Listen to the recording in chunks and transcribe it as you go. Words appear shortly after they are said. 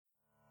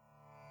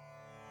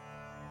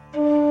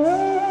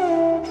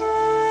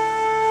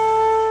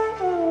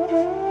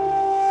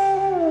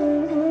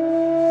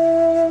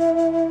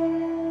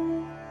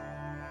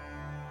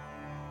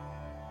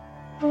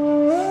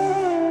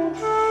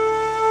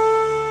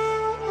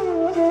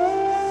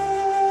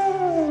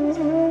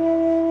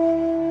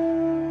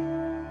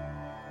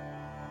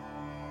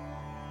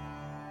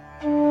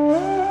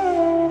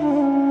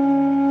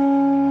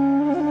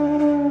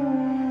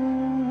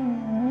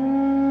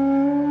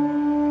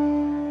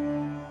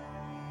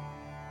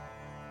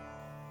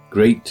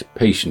Great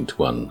Patient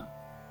One,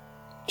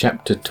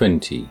 Chapter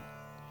 20,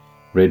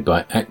 read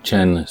by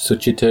Achan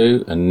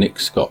Suchito and Nick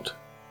Scott.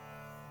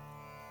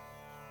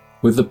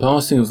 With the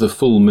passing of the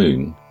full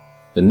moon,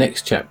 the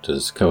next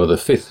chapters cover the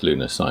 5th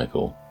lunar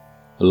cycle,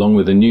 along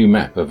with a new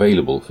map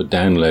available for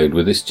download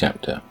with this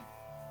chapter.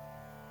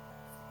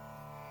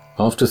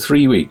 After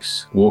 3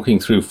 weeks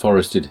walking through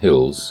forested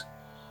hills,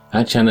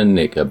 Achan and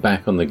Nick are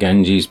back on the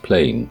Ganges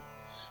plain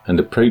and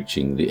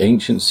approaching the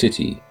ancient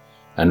city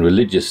and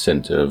religious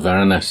centre of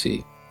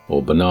Varanasi,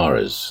 or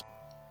Benares.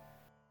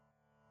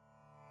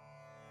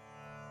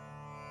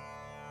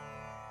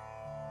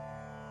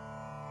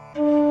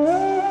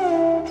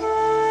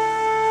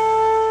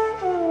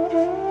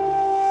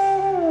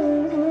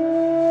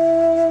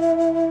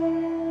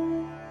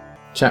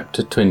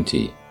 Chapter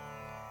 20,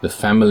 The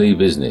Family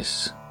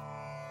Business.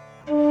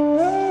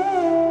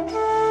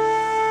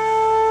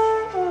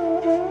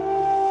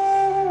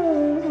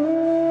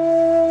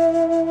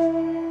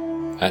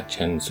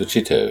 Achan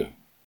Suchito.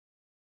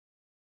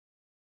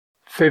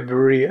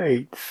 February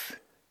 8th.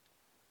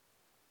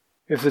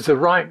 If there's a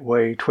right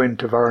way to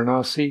enter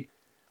Varanasi,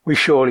 we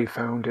surely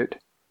found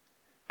it.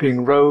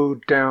 Being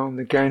rowed down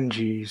the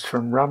Ganges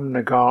from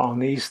Ramnagar on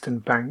the eastern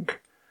bank,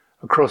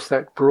 across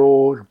that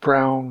broad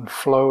brown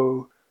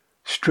flow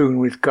strewn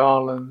with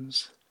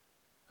garlands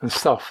and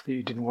stuff that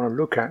you didn't want to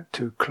look at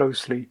too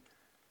closely,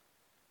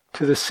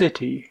 to the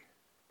city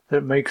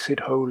that makes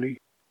it holy.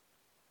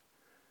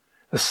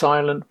 The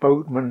silent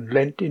boatman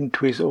leant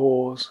into his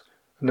oars,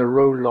 and the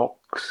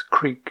rowlocks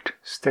creaked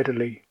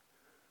steadily.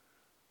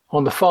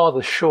 On the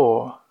farther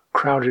shore,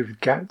 crowded with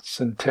ghats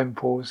and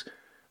temples,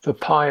 the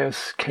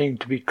pious came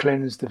to be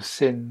cleansed of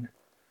sin,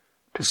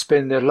 to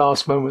spend their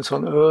last moments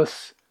on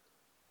earth,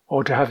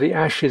 or to have the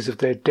ashes of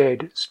their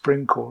dead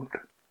sprinkled.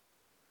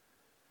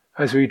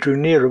 As we drew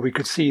nearer, we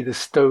could see the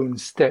stone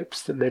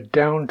steps that led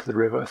down to the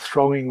river,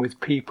 thronging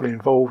with people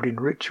involved in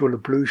ritual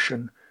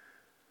ablution.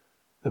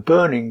 The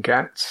burning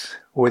ghats,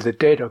 where the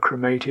dead are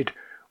cremated,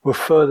 were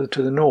further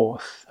to the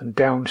north and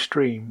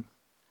downstream.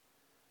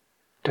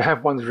 To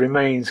have one's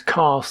remains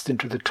cast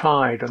into the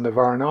tide on the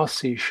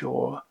Varanasi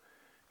shore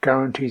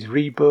guarantees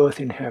rebirth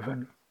in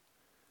heaven.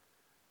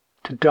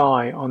 To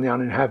die on the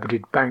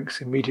uninhabited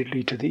banks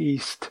immediately to the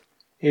east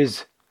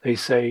is, they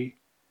say,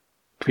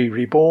 to be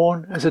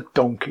reborn as a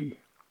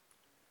donkey.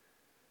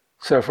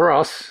 So for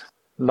us,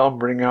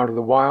 lumbering out of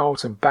the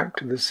wilds and back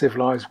to the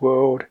civilized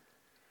world,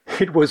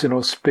 it was an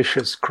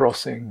auspicious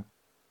crossing.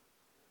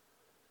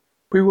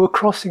 We were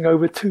crossing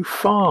over too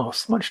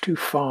fast, much too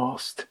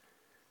fast.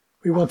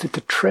 We wanted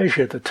to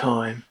treasure the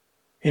time,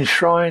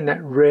 enshrine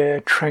that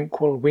rare,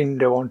 tranquil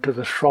window onto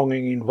the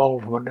thronging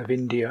involvement of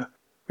India.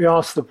 We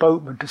asked the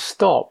boatman to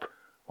stop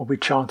while we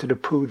chanted a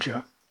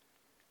puja.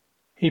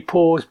 He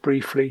paused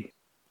briefly,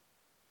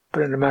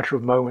 but in a matter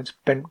of moments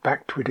bent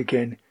back to it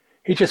again.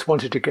 He just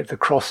wanted to get the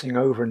crossing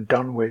over and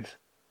done with.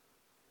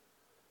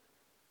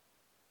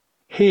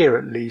 Here,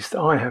 at least,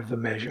 I have the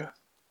measure.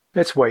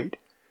 Let's wait.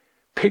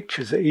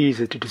 Pictures are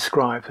easier to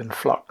describe than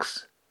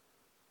flux.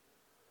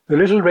 The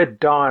little red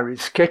diary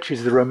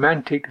sketches the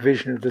romantic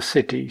vision of the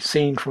city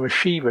seen from a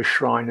Shiva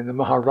shrine in the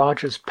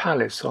Maharaja's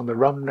palace on the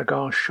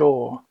Ramnagar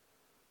shore.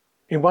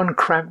 In one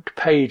cramped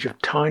page of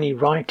tiny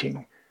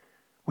writing,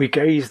 we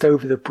gazed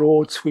over the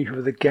broad sweep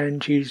of the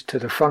Ganges to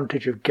the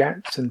frontage of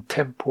ghats and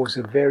temples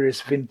of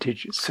various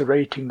vintage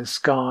serrating the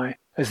sky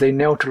as they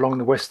knelt along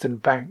the western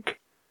bank.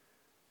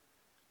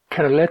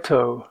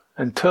 Canaletto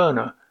and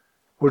Turner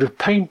would have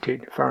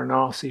painted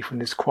Varanasi from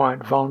this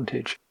quiet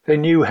vantage. They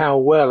knew how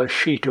well a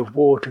sheet of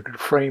water could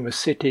frame a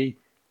city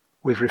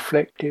with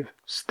reflective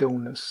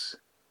stillness.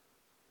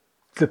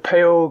 The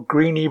pale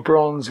greeny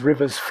bronze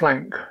river's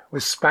flank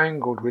was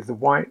spangled with the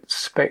white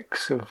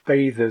specks of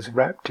bathers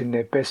wrapped in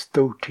their best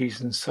dhotis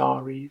and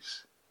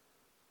saris.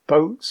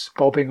 Boats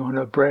bobbing on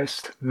her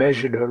breast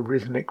measured her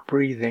rhythmic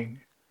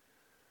breathing,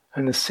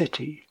 and the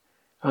city,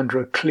 under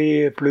a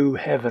clear blue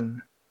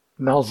heaven,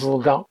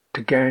 nuzzled up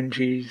to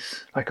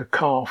Ganges like a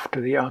calf to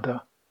the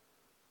udder.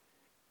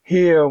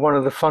 Here one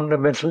of the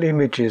fundamental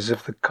images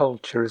of the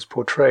culture is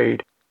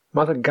portrayed,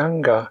 Mother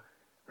Ganga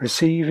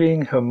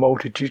receiving her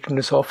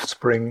multitudinous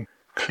offspring,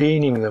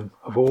 cleaning them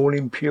of all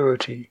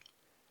impurity,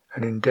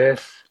 and in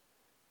death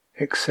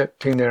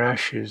accepting their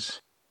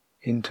ashes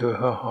into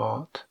her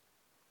heart.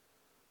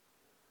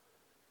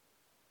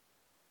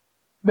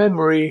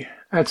 Memory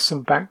adds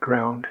some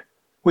background.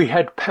 We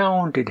had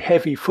pounded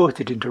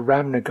heavy-footed into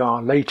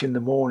Ramnagar late in the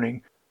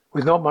morning,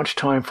 with not much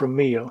time for a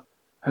meal,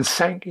 and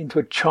sank into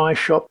a chai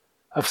shop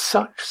of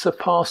such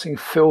surpassing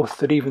filth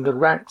that even the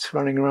rats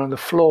running around the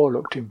floor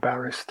looked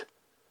embarrassed.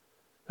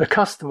 The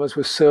customers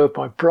were served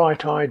by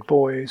bright-eyed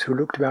boys who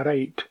looked about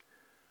 8,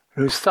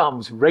 and whose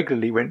thumbs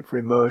regularly went for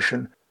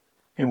immersion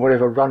in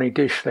whatever runny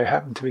dish they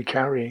happened to be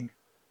carrying.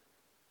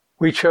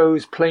 We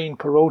chose plain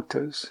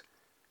parotas,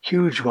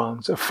 huge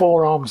ones, a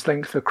 4 arms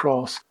length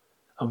across,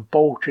 and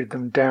bolted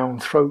them down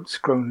throats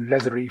grown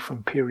leathery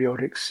from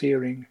periodic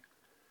searing.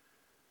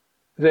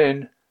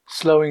 Then,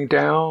 slowing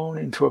down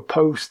into a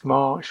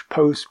post-March,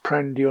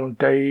 post-prandial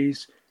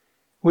daze,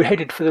 we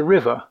headed for the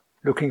river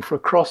looking for a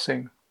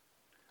crossing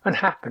and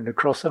happened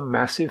across a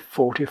massive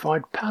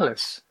fortified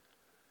palace.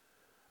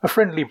 A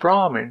friendly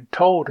Brahmin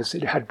told us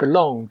it had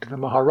belonged to the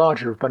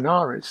Maharaja of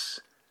Benares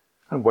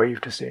and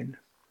waved us in.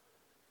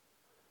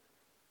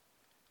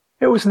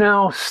 It was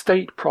now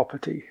state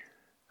property,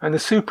 and the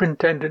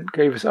superintendent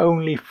gave us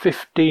only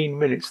 15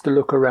 minutes to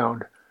look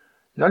around.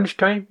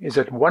 "Lunchtime is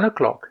at 1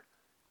 o'clock,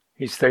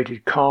 he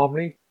stated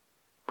calmly,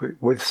 but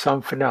with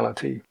some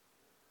finality.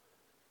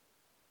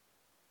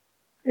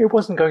 It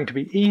wasn't going to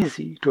be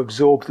easy to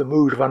absorb the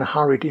mood of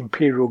unhurried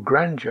imperial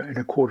grandeur in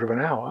a quarter of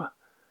an hour,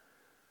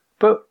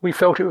 but we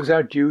felt it was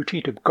our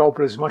duty to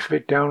gobble as much of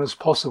it down as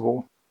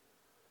possible.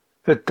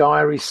 The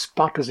diary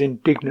sputters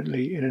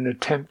indignantly in an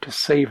attempt to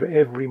savour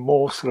every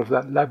morsel of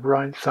that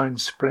labyrinthine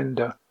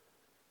splendour.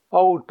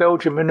 Old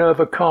Belgian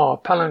Minerva car,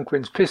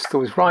 palanquins,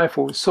 pistols,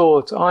 rifles,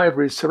 swords,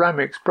 ivories,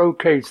 ceramics,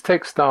 brocades,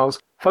 textiles,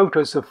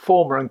 photos of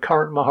former and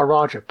current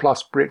Maharaja,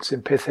 plus Brits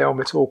in pith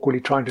helmets awkwardly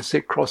trying to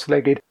sit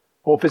cross-legged,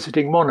 or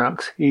visiting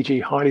monarchs, e.g.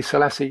 Haile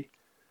Selassie.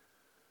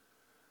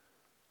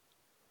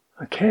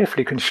 A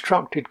carefully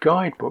constructed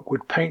guidebook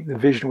would paint the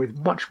vision with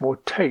much more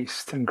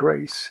taste and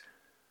grace,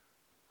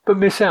 but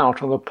miss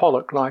out on the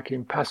Pollock-like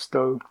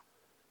impasto.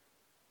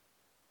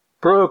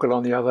 Bruegel,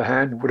 on the other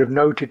hand, would have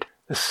noted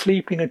the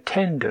sleeping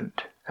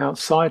attendant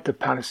outside the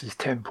palace's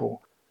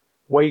temple,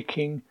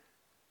 waking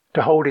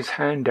to hold his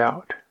hand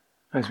out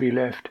as we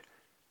left.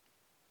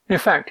 In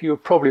fact, he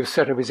would probably have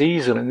set up his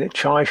easel in the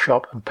chai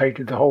shop and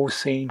painted the whole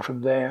scene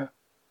from there.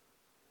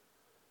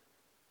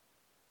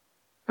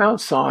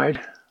 Outside,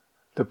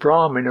 the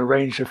Brahmin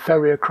arranged a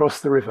ferry across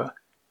the river.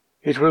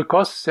 "It will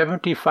cost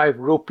 75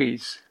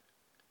 rupees.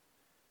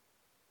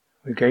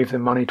 We gave the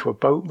money to a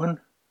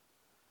boatman,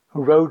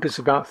 who rowed us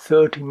about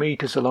 30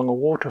 metres along a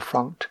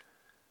waterfront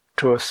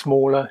to a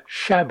smaller,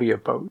 shabbier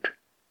boat,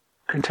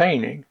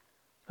 containing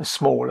a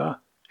smaller,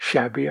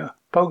 shabbier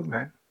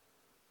boatman.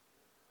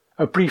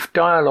 A brief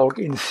dialogue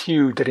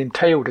ensued that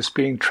entailed us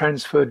being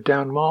transferred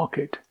down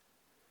market.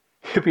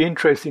 It'd be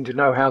interesting to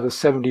know how the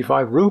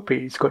 75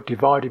 rupees got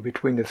divided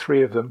between the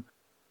three of them.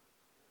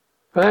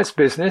 But that's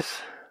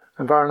business,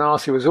 and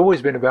Varanasi has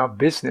always been about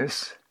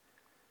business.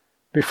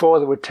 Before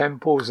there were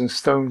temples and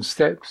stone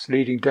steps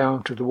leading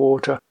down to the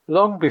water,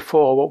 long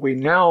before what we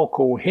now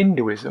call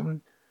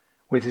Hinduism,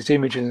 with its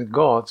images and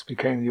gods,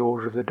 became the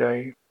order of the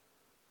day.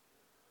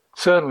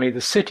 Certainly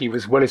the city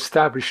was well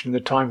established in the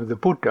time of the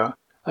Buddha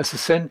as a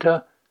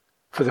centre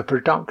for the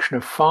production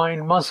of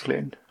fine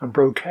muslin and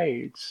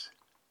brocades,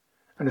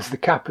 and as the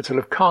capital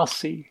of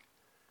Kasi,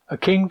 a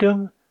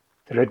kingdom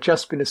that had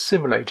just been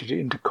assimilated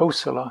into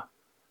Kosala.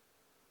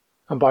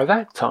 And by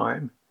that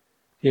time,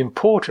 the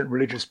important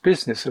religious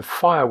business of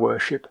fire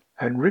worship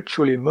and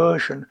ritual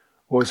immersion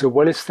was a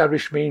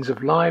well-established means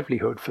of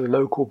livelihood for the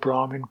local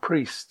Brahmin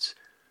priests.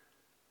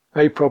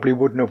 They probably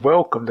wouldn't have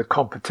welcomed the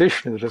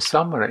competition that a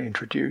summoner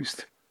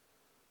introduced,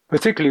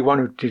 particularly one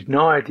who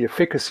denied the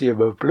efficacy of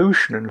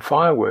ablution and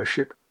fire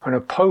worship and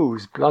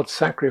opposed blood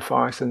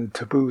sacrifice and the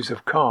taboos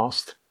of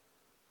caste.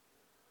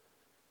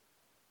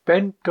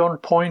 Bent on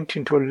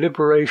pointing to a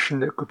liberation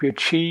that could be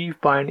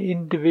achieved by an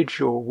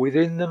individual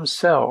within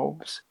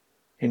themselves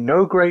in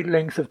no great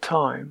length of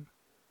time,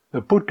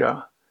 the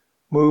Buddha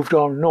moved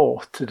on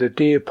north to the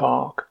deer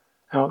park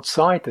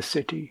outside the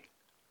city,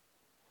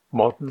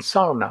 modern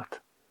Sarnath.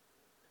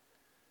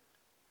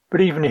 But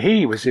even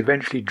he was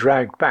eventually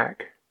dragged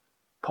back,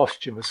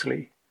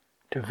 posthumously,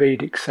 to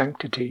Vedic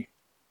sanctity.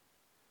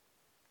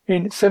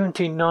 In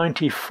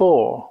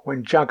 1794,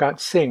 when Jagat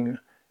Singh,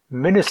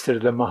 minister to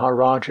the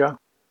Maharaja,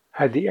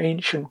 had the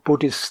ancient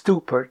Buddhist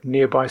stupa at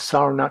nearby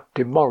Sarnath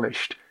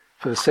demolished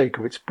for the sake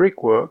of its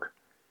brickwork,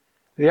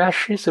 the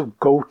ashes of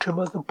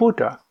Gautama the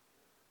Buddha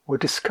were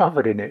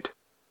discovered in it.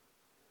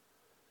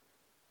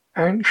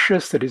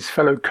 Anxious that his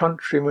fellow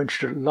countrymen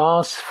should at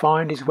last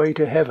find his way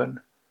to heaven,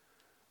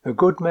 the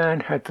good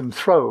man had them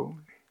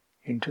thrown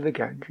into the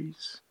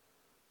Ganges.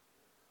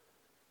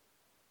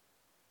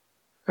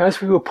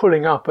 As we were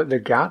pulling up at the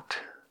Ghat,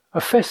 a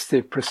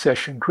festive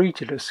procession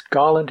greeted us,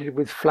 garlanded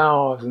with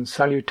flowers and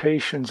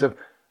salutations of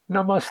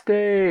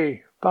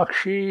 "Namaste,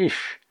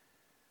 Bakshish."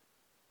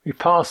 We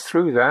passed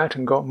through that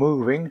and got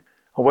moving,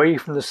 away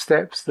from the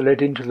steps that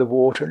led into the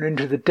water and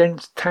into the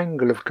dense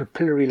tangle of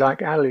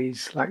capillary-like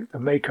alleys that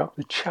make up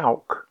the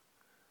Chowk.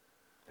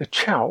 The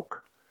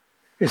Chowk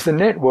is the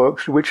network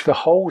through which the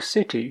whole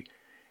city,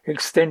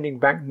 extending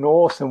back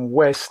north and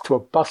west to a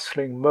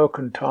bustling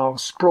mercantile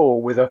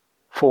sprawl with a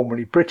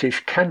formerly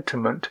British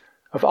cantonment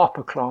of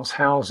upper-class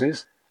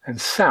houses,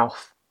 and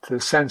south to the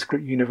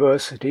Sanskrit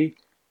University,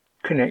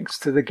 connects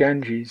to the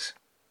Ganges.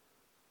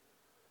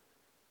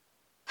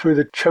 Through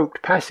the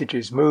choked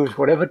passages moves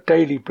whatever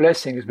daily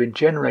blessing has been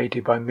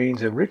generated by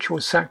means of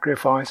ritual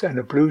sacrifice and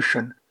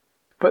ablution,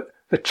 but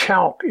the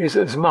Chowk is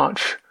as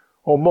much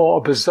or more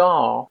a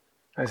bazaar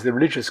as the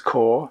religious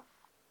core.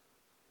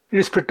 It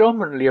is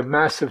predominantly a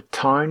mass of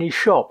tiny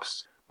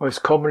shops,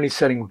 most commonly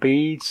selling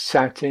beads,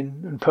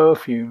 satin and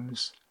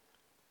perfumes.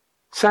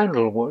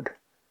 Sandalwood,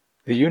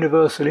 the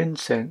universal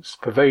incense,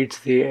 pervades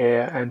the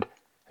air, and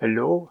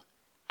 "Hello,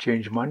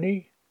 change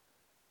money?"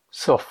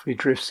 softly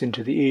drifts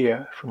into the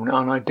ear from an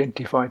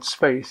unidentified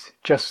space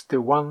just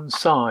to one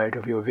side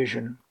of your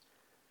vision.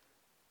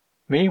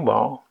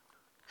 Meanwhile,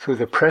 through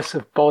the press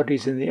of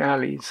bodies in the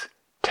alleys,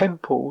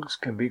 temples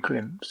can be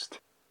glimpsed,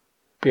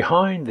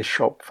 behind the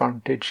shop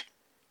frontage,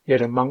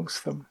 yet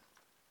amongst them,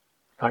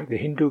 like the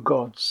Hindu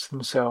gods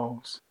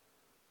themselves.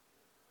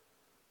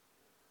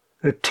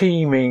 The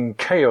teeming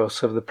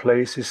chaos of the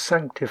place is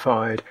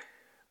sanctified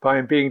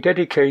by being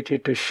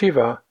dedicated to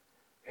Shiva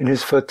in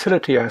his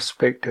fertility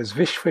aspect as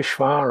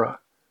Vishveshvara,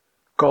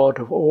 God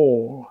of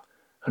all,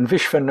 and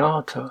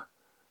Vishvanatha,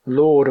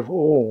 Lord of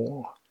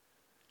all.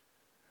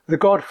 The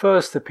god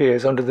first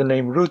appears under the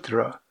name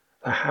Rudra,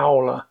 the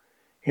Howler,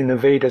 in the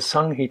Veda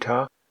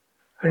Samhita,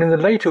 and in the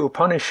later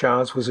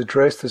Upanishads was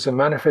addressed as a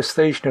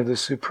manifestation of the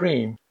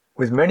Supreme,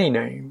 with many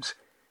names,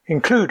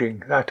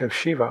 including that of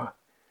Shiva.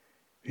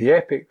 The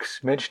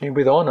epics mention him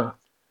with honour,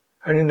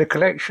 and in the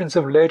collections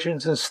of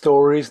legends and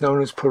stories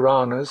known as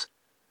Puranas,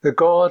 the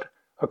god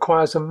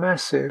acquires a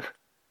massive,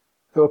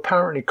 though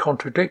apparently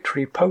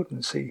contradictory,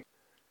 potency.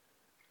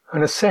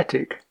 An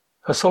ascetic,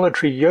 a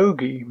solitary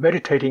yogi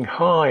meditating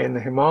high in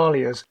the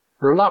Himalayas,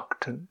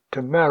 reluctant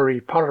to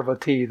marry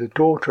Parvati, the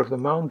daughter of the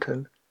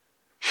mountain,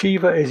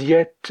 Shiva is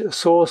yet a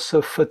source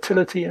of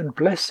fertility and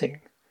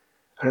blessing,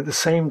 and at the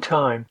same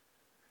time,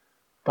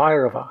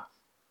 Bhairava,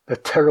 the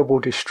terrible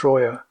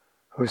destroyer,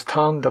 whose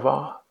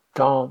Tandava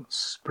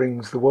dance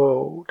brings the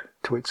world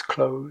to its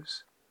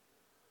close.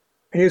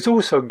 He is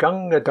also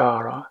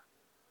Gangadhara,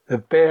 the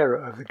bearer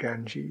of the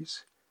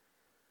Ganges.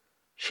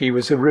 She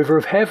was a river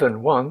of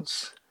heaven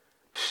once,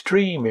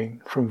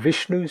 streaming from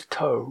Vishnu's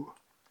toe.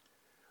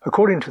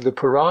 According to the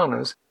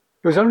Puranas,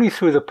 it was only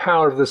through the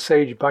power of the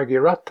sage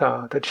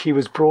Bhagirath that she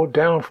was brought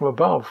down from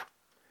above.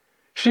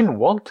 She didn't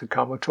want to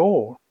come at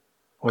all,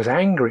 was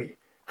angry,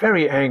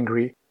 very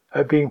angry,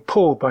 at being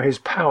pulled by his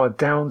power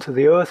down to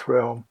the earth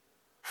realm.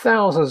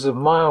 Thousands of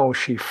miles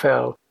she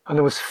fell, and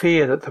there was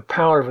fear that the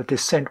power of her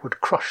descent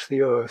would crush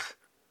the earth.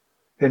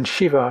 Then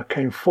Shiva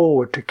came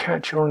forward to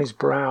catch her on his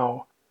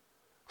brow,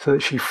 so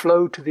that she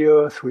flowed to the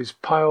earth through his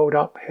piled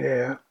up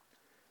hair,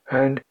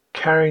 and,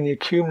 carrying the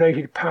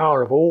accumulated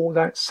power of all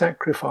that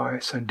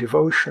sacrifice and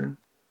devotion,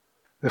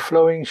 the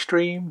flowing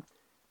stream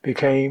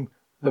became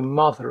the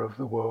mother of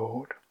the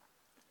world.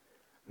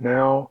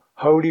 Now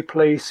holy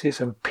places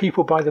and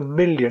people by the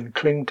million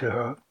cling to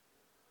her.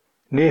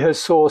 Near her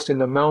source in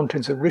the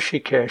mountains of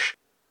Rishikesh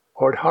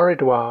or at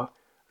Haridwar,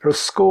 there are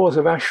scores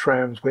of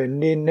ashrams where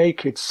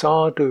near-naked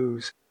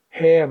sadhus,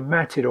 hair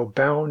matted or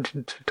bound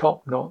into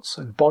top-knots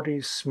and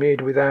bodies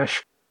smeared with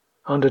ash,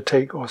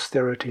 undertake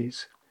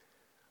austerities.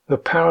 The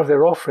power of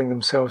their offering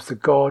themselves to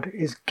God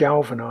is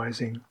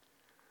galvanizing.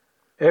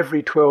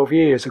 Every 12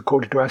 years,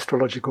 according to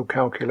astrological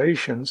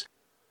calculations,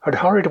 at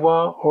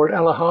Haridwar or at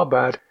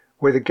Allahabad,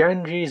 where the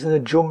Ganges and the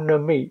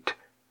Jumna meet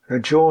and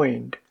are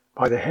joined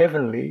by the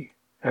heavenly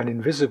and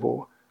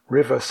invisible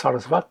river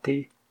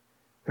Sarasvati,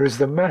 there is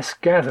the mass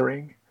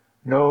gathering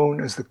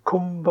known as the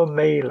Kumbh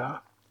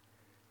Mela.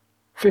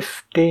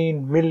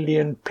 15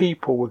 million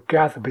people will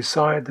gather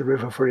beside the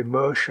river for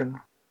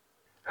immersion,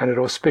 and at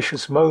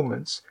auspicious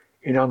moments,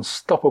 in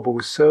unstoppable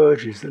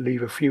surges that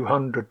leave a few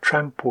hundred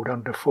trampled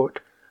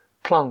underfoot,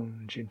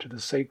 plunge into the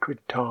sacred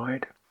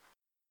tide.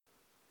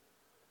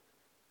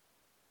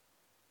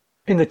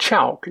 In the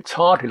Chalk, it's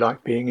hardly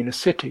like being in a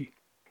city.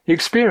 The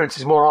experience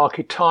is more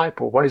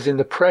archetypal. One is in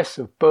the press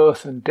of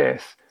birth and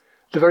death.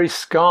 The very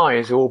sky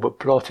is all but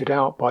blotted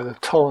out by the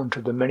torrent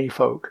of the many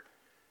folk.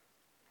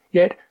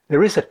 Yet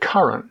there is a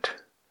current,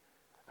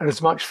 and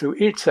as much through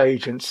its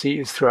agency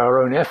as through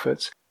our own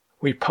efforts,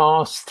 we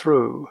pass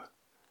through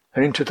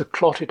and into the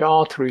clotted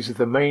arteries of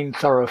the main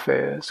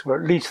thoroughfares,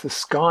 where at least the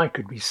sky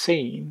could be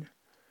seen.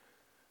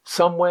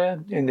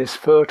 Somewhere in this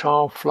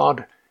fertile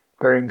flood,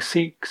 bearing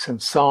Sikhs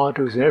and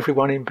sadhus and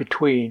everyone in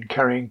between,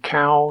 carrying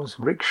cows,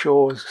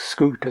 rickshaws,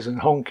 scooters and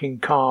honking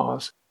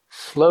cars,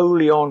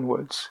 slowly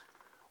onwards,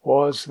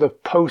 was the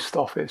post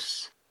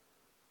office.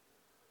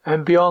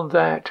 And beyond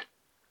that,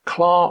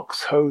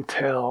 Clark's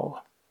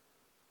Hotel.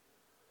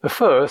 The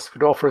first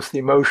would offer us the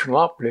emotional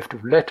uplift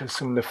of letters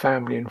from the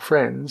family and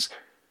friends,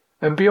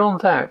 and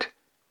beyond that,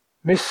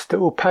 Mr.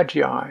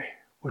 Upadhyay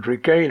would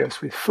regale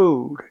us with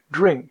food,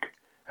 drink,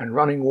 and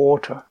running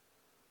water.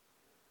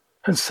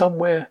 And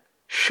somewhere,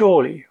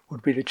 surely,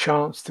 would be the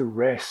chance to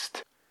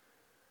rest,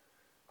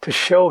 to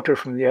shelter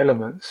from the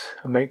elements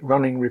and make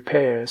running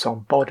repairs on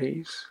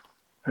bodies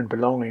and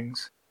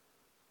belongings.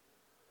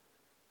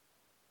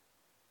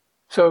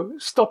 So,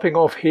 stopping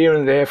off here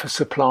and there for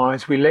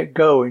supplies, we let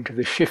go into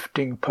the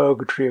shifting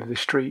purgatory of the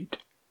street.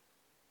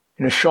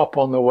 In a shop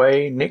on the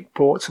way, Nick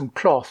bought some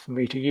cloth for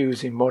me to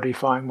use in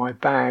modifying my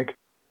bag.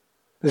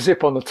 The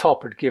zip on the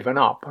top had given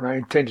up, and I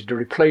intended to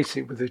replace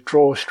it with a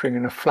drawstring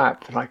and a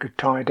flap that I could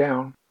tie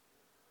down.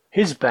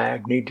 His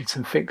bag needed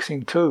some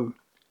fixing too.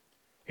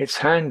 Its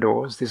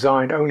handles,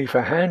 designed only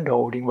for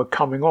hand-holding, were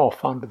coming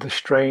off under the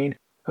strain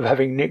of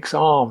having Nick's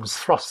arms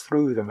thrust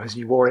through them as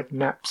he wore it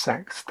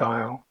knapsack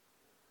style.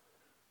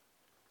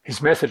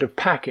 His method of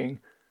packing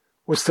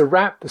was to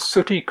wrap the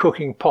sooty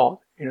cooking pot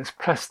in a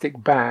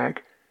plastic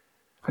bag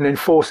and then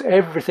force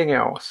everything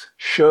else,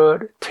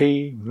 shirt,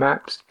 tea,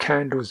 maps,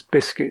 candles,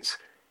 biscuits,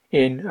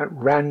 in at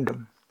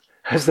random.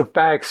 As the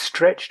bag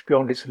stretched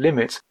beyond its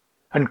limits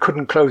and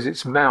couldn't close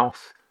its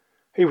mouth,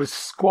 he would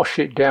squash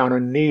it down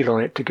and kneel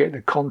on it to get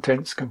the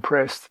contents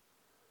compressed.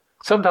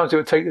 Sometimes it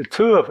would take the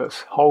two of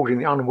us holding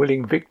the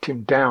unwilling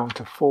victim down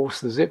to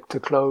force the zip to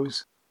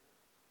close.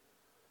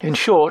 In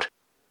short,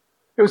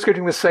 it was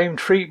getting the same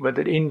treatment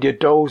that India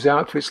doles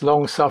out to its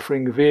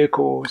long-suffering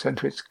vehicles and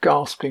to its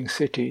gasping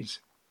cities.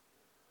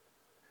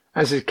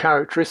 As is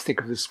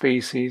characteristic of the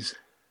species,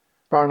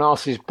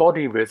 Varanasi's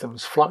body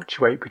rhythms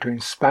fluctuate between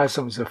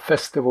spasms of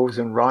festivals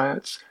and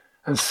riots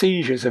and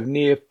seizures of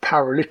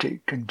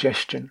near-paralytic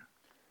congestion.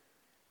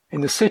 In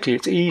the city,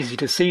 it's easy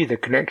to see the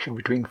connection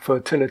between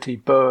fertility,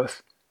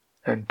 birth,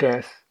 and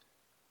death.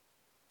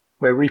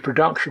 Where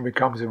reproduction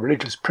becomes a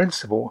religious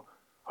principle,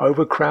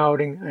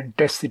 overcrowding and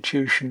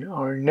destitution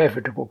are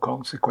inevitable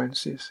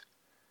consequences.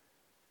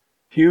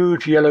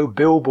 Huge yellow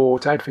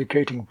billboards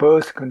advocating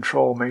birth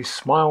control may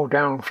smile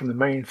down from the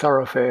main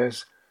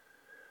thoroughfares,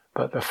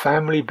 but the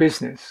family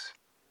business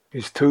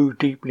is too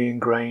deeply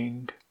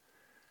ingrained.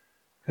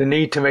 The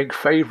need to make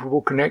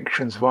favourable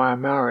connections via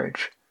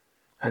marriage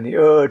and the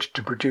urge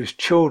to produce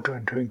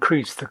children to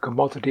increase the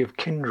commodity of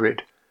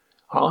kindred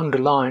are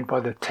underlined by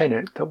the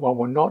tenet that one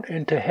will not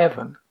enter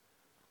heaven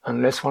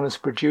unless one has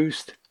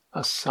produced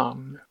a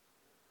son.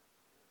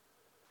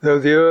 Though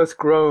the earth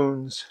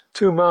groans,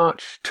 too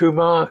much,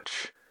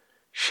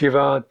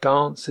 Shiva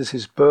dances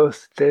his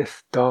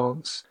birth-death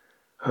dance,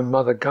 and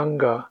Mother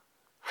Ganga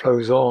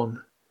flows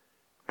on,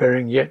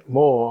 bearing yet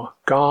more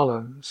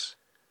garlands,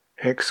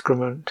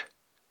 excrement,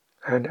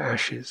 and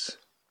ashes.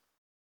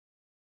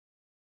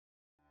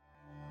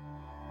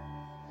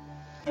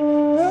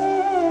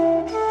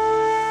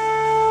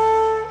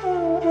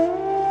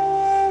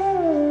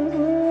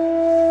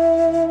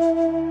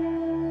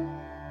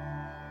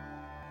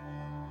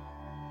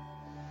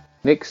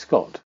 Nick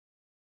Scott.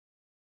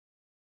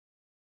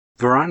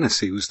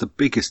 Varanasi was the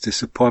biggest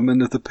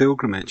disappointment of the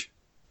pilgrimage.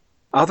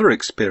 Other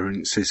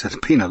experiences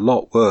had been a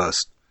lot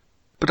worse,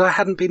 but I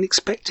hadn't been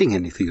expecting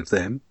anything of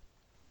them.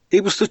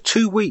 It was the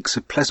 2 weeks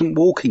of pleasant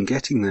walking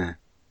getting there,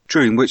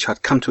 during which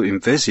I'd come to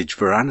envisage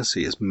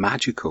Varanasi as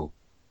magical,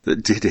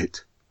 that did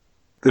it.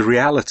 The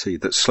reality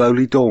that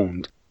slowly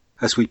dawned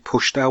as we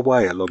pushed our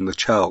way along the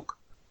chalk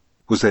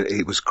was that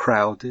it was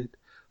crowded,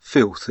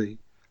 filthy,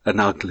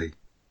 and ugly.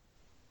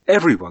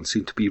 Everyone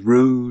seemed to be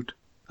rude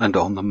and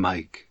on the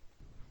make,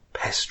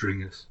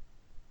 pestering us.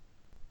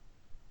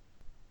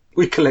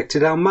 We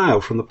collected our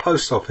mail from the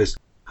post office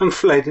and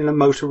fled in a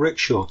motor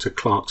rickshaw to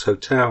Clark's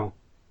Hotel.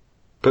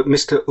 But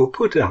Mr.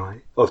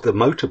 Upadhyay of the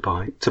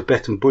motorbike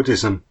Tibetan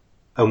Buddhism,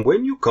 and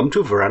when you come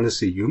to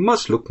Varanasi you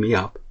must look me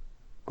up,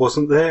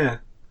 wasn't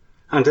there,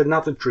 and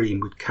another dream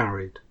we'd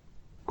carried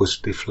was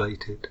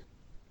deflated.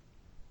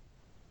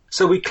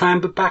 So we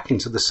clambered back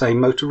into the same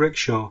motor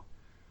rickshaw,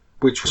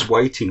 which was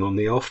waiting on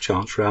the off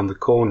chance round the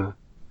corner,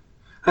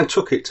 and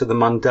took it to the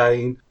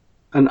mundane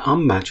and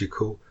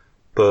unmagical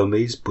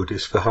Burmese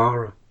Buddhist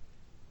Vihara.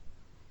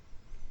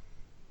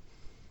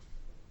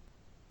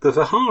 The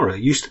Vihara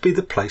used to be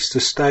the place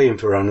to stay in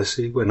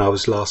Varanasi when I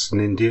was last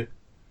in India,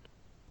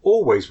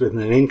 always with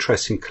an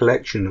interesting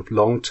collection of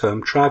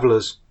long-term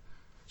travellers,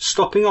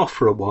 stopping off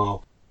for a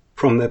while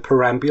from their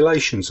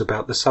perambulations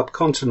about the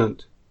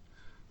subcontinent,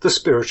 the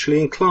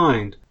spiritually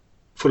inclined,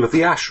 full of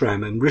the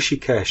ashram and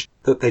Rishikesh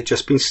that they'd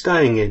just been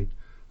staying in,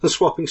 and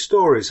swapping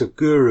stories of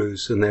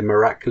gurus and their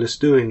miraculous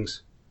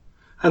doings,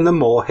 and the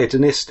more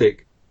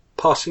hedonistic,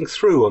 passing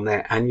through on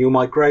their annual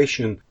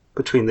migration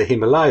between the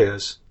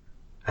Himalayas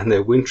and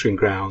their wintering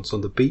grounds on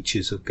the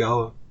beaches of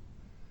Goa.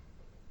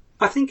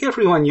 I think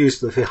everyone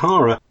used the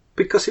Vihara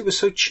because it was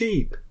so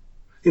cheap.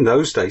 In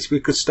those days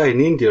we could stay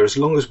in India as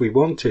long as we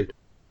wanted,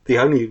 the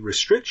only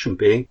restriction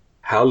being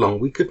how long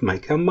we could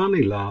make our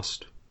money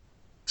last.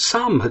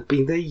 Some had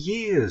been there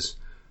years,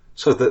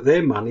 so that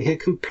their money had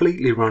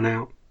completely run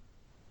out.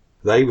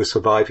 They were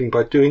surviving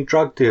by doing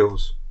drug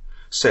deals,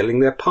 selling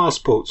their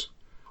passports,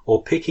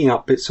 or picking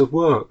up bits of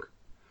work.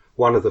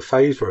 One of the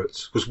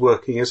favourites was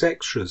working as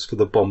extras for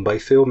the Bombay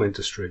film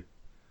industry,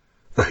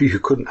 though you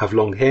couldn't have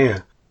long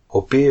hair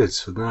or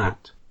beards for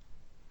that.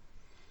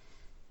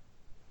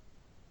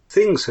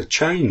 Things had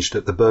changed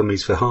at the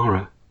Burmese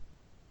Vihara.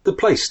 The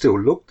place still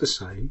looked the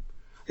same.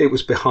 It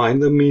was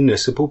behind the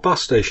municipal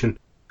bus station,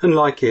 and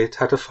like it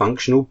had a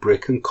functional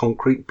brick and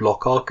concrete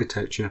block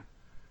architecture.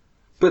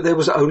 But there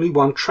was only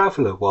one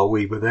traveller while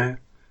we were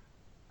there,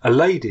 a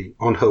lady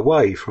on her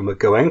way from a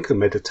Goenka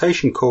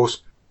meditation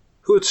course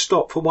who had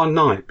stopped for one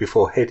night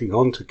before heading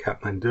on to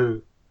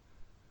Kathmandu.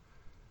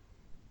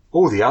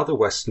 All the other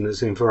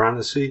Westerners in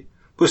Varanasi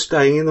were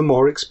staying in the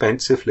more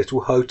expensive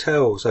little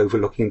hotels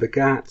overlooking the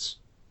Ghats.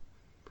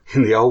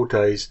 In the old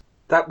days,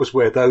 that was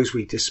where those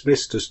we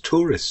dismissed as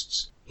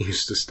tourists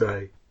used to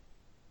stay.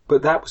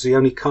 But that was the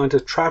only kind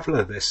of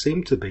traveller there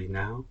seemed to be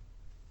now.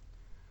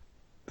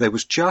 There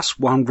was just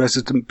one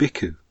resident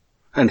bhikkhu,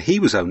 and he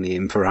was only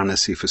in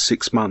Varanasi for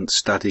 6 months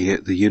studying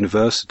at the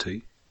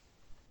university.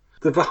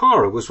 The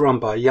Vihara was run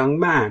by a young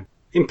man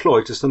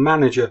employed as the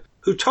manager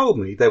who told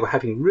me they were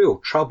having real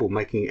trouble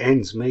making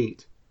ends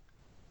meet.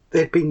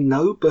 There had been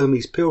no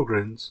Burmese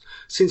pilgrims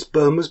since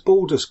Burma's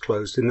borders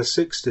closed in the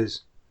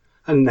 60s,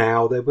 and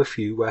now there were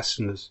few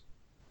Westerners.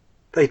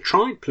 They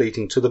tried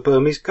pleading to the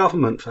Burmese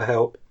government for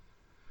help,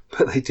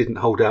 but they didn't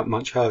hold out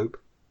much hope.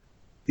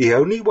 The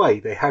only way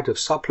they had of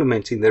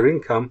supplementing their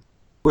income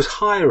was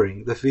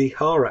hiring the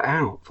Vihara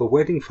out for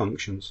wedding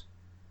functions.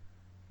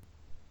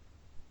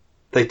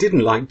 They didn't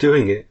like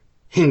doing it.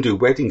 Hindu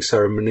wedding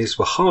ceremonies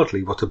were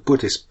hardly what a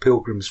Buddhist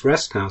pilgrim's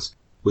rest house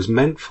was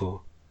meant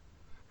for.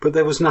 But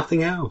there was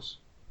nothing else.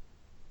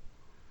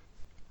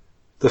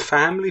 The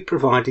family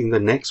providing the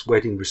next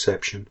wedding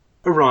reception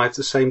arrived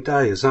the same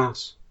day as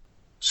us.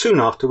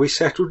 Soon after we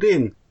settled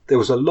in, there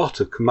was a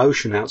lot of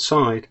commotion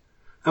outside,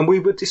 and we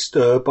were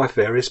disturbed by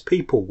various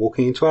people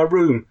walking into our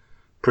room,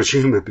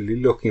 presumably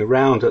looking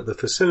around at the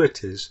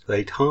facilities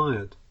they'd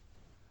hired.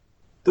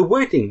 The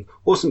wedding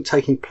wasn't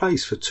taking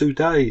place for 2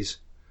 days,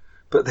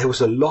 but there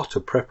was a lot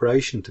of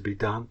preparation to be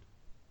done.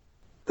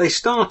 They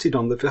started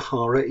on the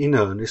Vihara in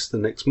earnest the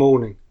next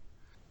morning,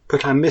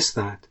 but I missed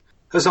that,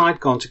 as I'd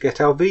gone to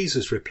get our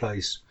visas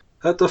replaced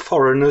at the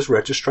Foreigners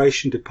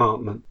Registration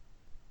Department.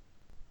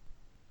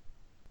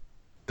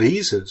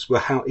 Visas were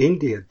how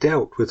India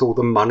dealt with all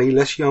the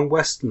moneyless young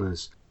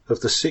Westerners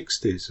of the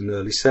 60s and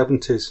early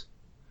 70s,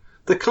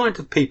 the kind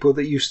of people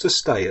that used to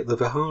stay at the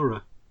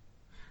Vihara.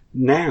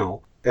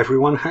 Now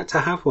everyone had to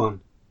have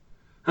one,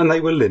 and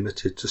they were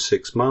limited to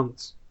 6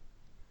 months.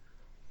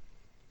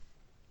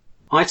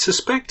 I'd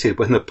suspected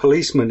when the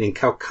policeman in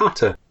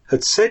Calcutta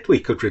had said we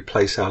could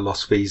replace our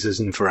lost visas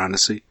in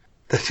Varanasi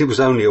that it was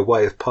only a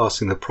way of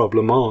passing the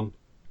problem on.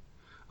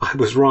 I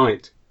was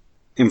right.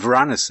 In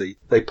Varanasi,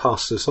 they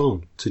passed us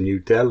on to New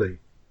Delhi.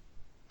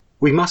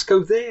 We must go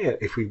there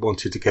if we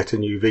wanted to get a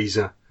new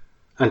visa,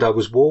 and I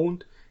was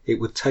warned it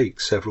would take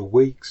several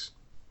weeks.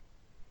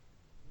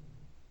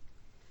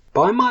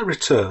 By my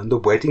return, the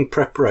wedding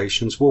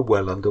preparations were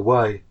well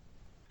underway.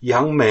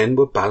 Young men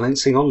were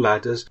balancing on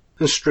ladders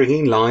and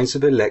stringing lines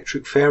of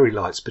electric fairy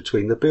lights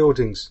between the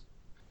buildings.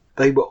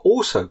 They were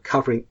also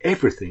covering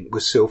everything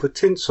with silver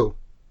tinsel.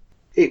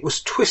 It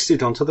was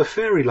twisted onto the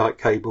fairy light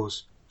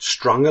cables,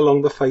 strung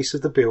along the face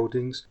of the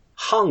buildings,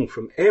 hung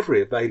from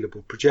every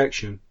available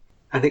projection,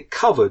 and it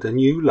covered a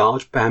new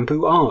large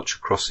bamboo arch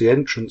across the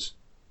entrance.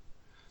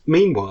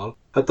 Meanwhile,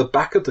 at the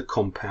back of the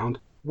compound,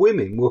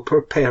 women were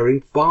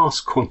preparing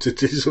vast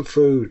quantities of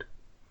food.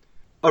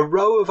 A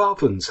row of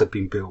ovens had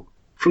been built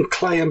from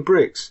clay and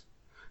bricks,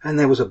 and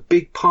there was a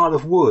big pile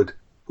of wood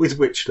with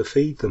which to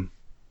feed them.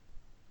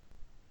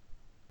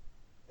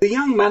 The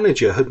young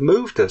manager had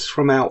moved us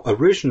from our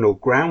original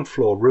ground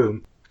floor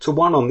room to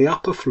one on the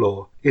upper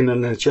floor in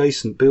an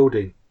adjacent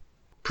building.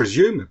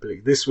 Presumably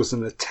this was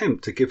an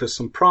attempt to give us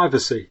some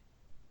privacy,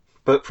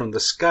 but from the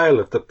scale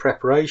of the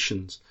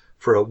preparations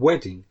for a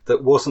wedding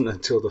that wasn't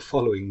until the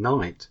following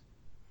night,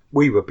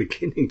 we were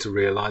beginning to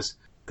realise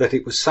that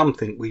it was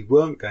something we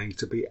weren't going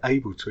to be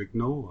able to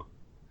ignore,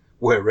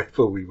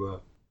 wherever we were.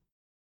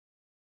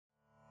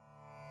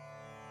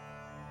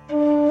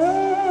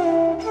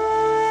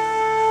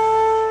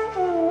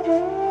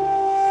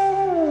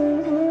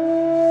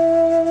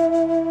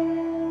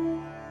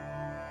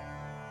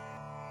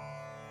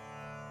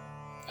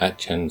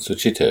 Achan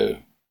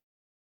Suchito.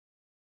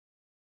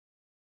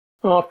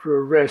 After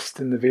a rest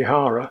in the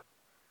Vihara,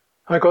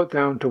 I got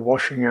down to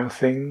washing our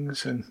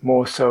things and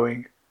more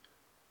sewing.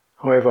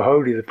 However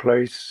holy the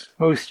place,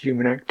 most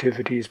human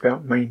activity is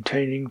about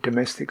maintaining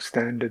domestic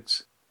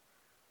standards.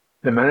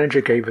 The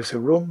manager gave us a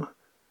room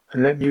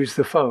and let me use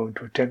the phone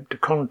to attempt to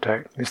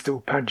contact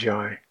Mr.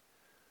 Upadhyay.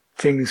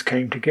 Things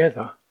came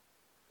together.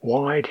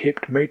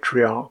 Wide-hipped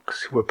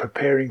matriarchs who were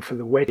preparing for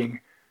the wedding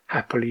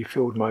happily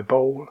filled my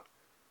bowl.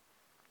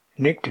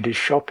 Nick did his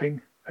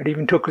shopping and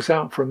even took us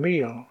out for a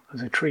meal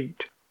as a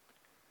treat.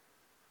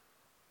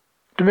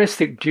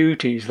 Domestic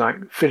duties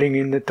like filling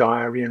in the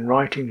diary and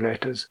writing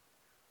letters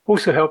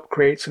also helped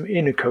create some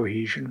inner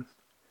cohesion.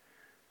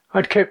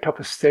 I'd kept up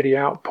a steady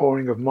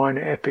outpouring of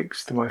minor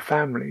epics to my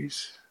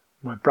families,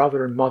 my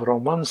brother and mother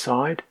on one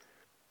side,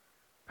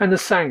 and the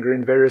Sangha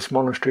in various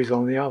monasteries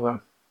on the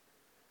other.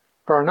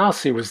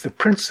 Varanasi was the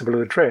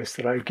principal address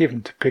that I had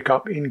given to pick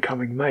up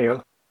incoming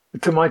mail,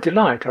 and to my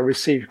delight I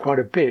received quite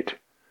a bit.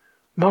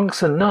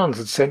 Monks and nuns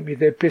had sent me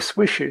their best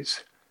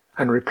wishes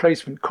and a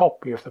replacement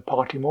copy of the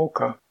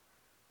Patimokkha.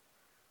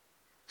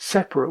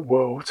 Separate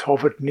worlds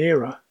hovered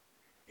nearer.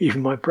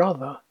 Even my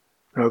brother,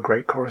 no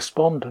great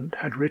correspondent,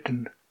 had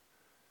written.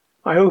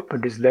 I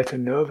opened his letter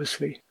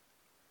nervously.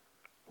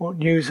 What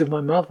news of my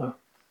mother?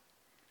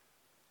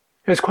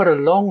 It was quite a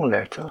long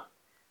letter,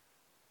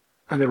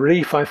 and the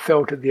relief I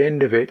felt at the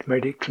end of it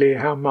made it clear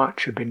how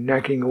much had been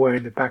nagging away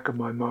in the back of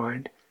my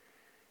mind.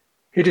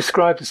 He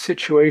described a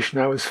situation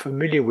I was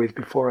familiar with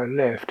before I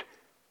left.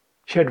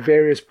 She had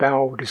various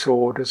bowel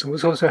disorders and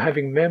was also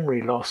having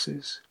memory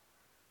losses.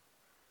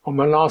 On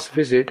my last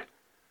visit,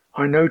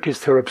 I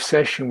noticed her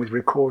obsession with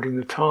recording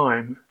the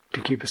time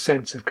to keep a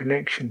sense of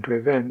connection to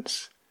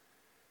events.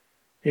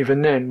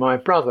 Even then, my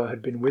brother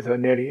had been with her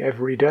nearly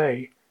every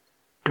day,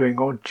 doing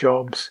odd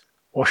jobs,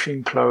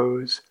 washing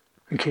clothes,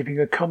 and keeping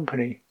her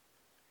company.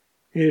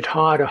 He had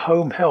hired a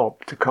home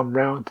help to come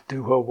round to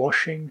do her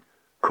washing,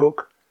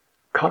 cook,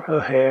 cut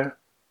her hair,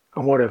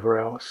 and whatever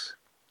else.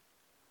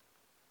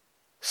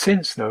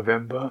 Since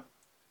November,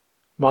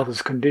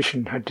 Mother's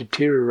condition had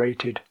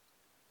deteriorated,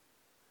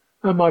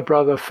 and my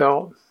brother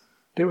felt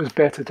that it was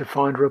better to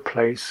find her a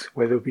place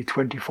where there would be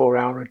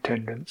 24-hour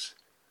attendance.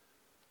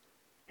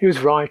 He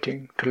was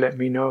writing to let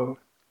me know,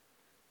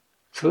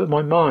 so that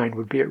my mind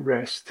would be at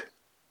rest,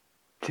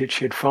 till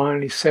she had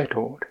finally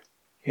settled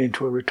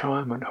into a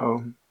retirement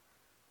home.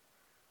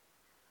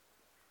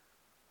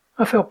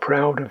 I felt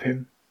proud of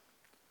him.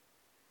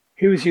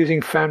 He was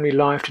using family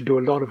life to do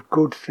a lot of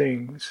good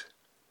things.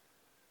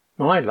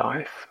 My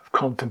life of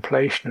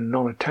contemplation and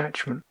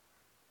non-attachment,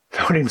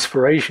 though an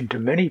inspiration to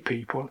many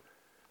people,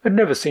 had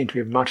never seemed to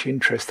be of much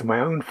interest to my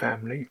own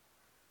family.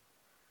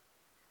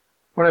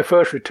 When I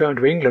first returned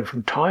to England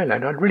from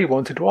Thailand, I'd really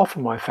wanted to offer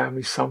my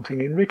family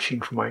something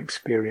enriching from my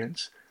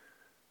experience.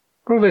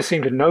 But all they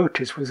seemed to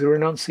notice was the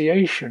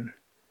renunciation,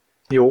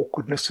 the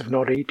awkwardness of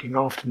not eating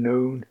after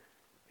noon,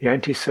 the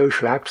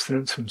antisocial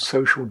abstinence from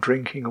social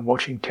drinking and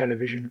watching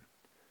television.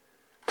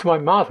 To my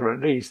mother,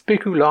 at least,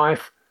 bhikkhu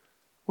life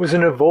was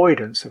an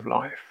avoidance of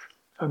life,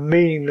 a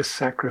meaningless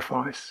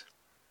sacrifice.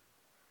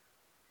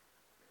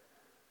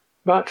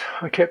 But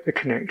I kept the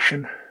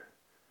connection.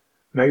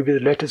 Maybe the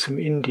letters from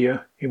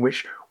India, in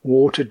which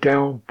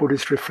watered-down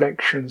Buddhist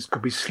reflections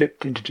could be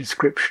slipped into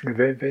description of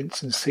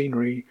events and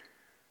scenery,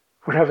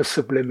 would have a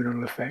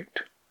subliminal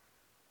effect.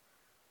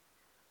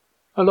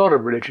 A lot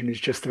of religion is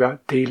just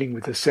about dealing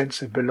with the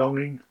sense of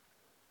belonging,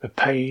 the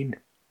pain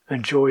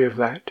and joy of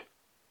that.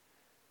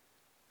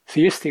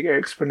 Theistic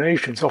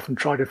explanations often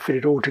try to fit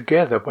it all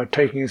together by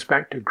taking us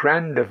back to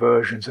grander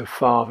versions of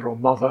father or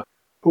mother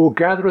who will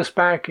gather us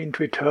back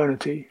into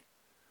eternity.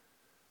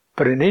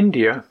 But in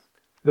India,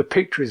 the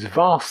picture is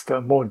vaster,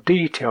 more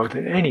detailed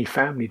than any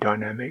family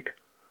dynamic.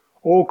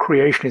 All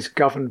creation is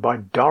governed by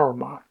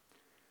Dharma,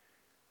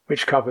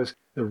 which covers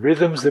the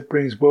rhythms that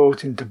brings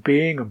worlds into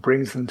being and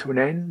brings them to an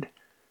end,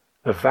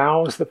 the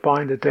vows that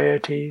bind the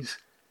deities,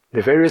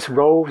 the various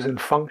roles and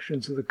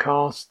functions of the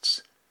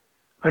castes,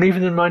 and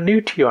even the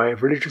minutiae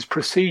of religious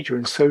procedure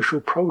and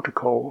social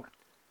protocol.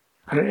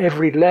 And at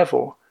every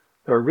level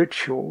there are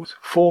rituals,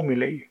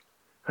 formulae,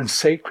 and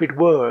sacred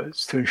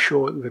words to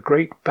ensure that the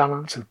great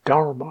balance of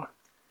Dharma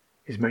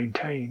is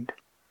maintained.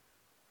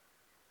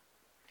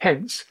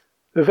 Hence,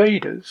 the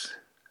Vedas,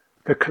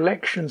 the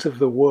collections of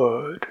the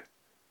word,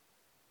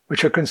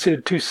 which are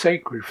considered too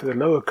sacred for the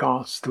lower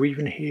castes to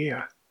even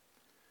hear.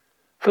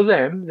 For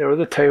them, there are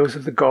the tales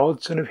of the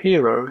gods and of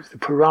heroes, the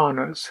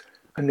Puranas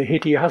and the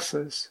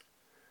Itihasas.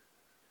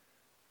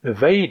 The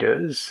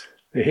Vedas,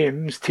 the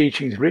hymns,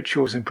 teachings,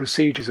 rituals and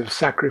procedures of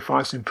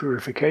sacrifice and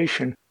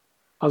purification,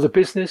 are the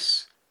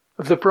business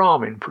of the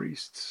Brahmin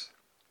priests.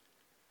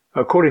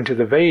 According to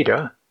the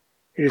Veda,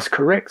 it is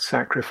correct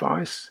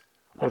sacrifice,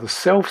 or the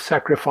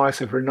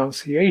self-sacrifice of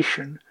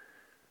renunciation,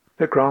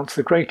 that grants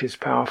the greatest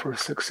power for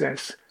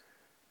success,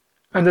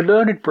 and the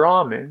learned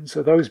Brahmins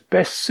are those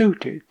best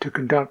suited to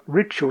conduct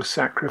ritual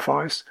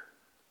sacrifice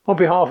on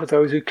behalf of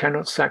those who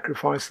cannot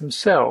sacrifice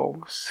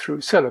themselves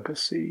through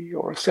celibacy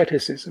or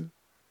asceticism.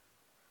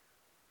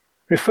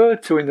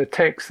 Referred to in the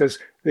text as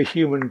the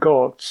human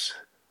gods,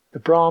 the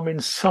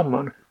Brahmins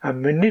summon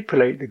and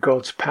manipulate the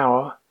gods'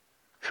 power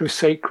through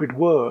sacred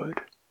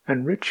word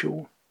and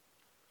ritual.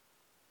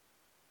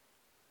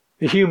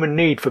 The human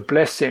need for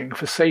blessing,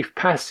 for safe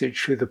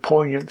passage through the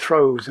poignant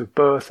throes of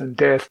birth and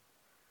death,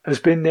 has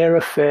been their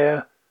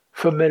affair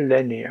for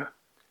millennia.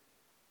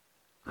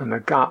 And the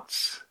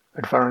ghats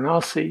at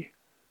Varanasi,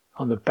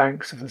 on the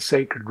banks of the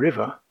sacred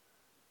river,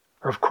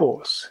 are of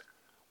course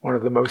one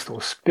of the most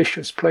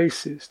auspicious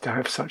places to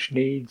have such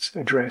needs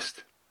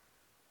addressed.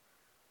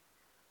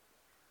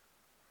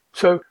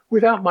 So,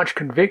 without much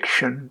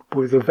conviction, but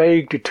with a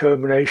vague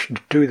determination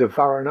to do the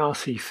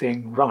Varanasi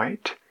thing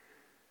right,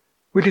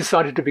 we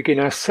decided to begin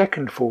our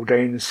second full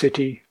day in the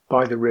city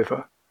by the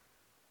river.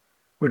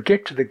 We'd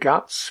get to the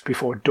ghats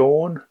before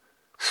dawn,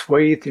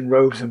 swathed in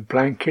robes and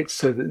blankets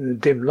so that in the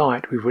dim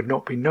light we would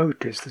not be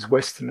noticed as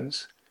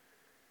Westerners.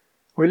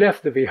 We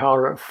left the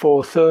vihara at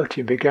 4:30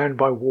 and began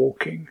by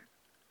walking.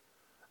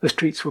 The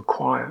streets were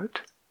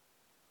quiet,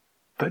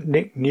 but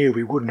Nick knew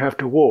we wouldn't have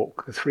to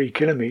walk the 3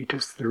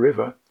 kilometres to the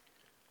river.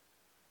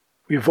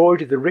 We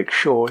avoided the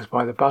rickshaws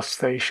by the bus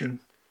station.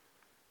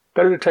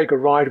 Better to take a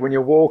ride when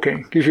you're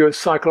walking, gives you a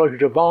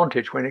psychological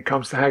advantage when it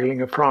comes to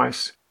haggling a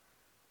price.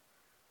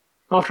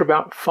 After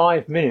about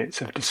 5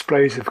 minutes of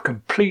displays of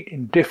complete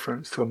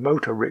indifference to a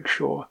motor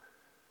rickshaw,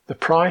 the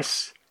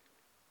price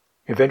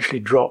eventually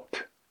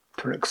dropped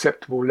to an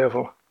acceptable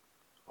level.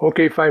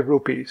 Okay, 5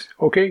 rupees,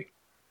 okay?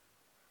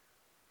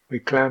 We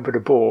clambered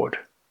aboard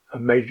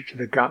and made it to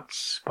the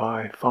ghats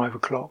by 5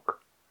 o'clock.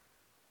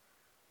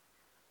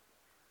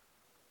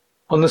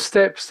 On the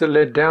steps that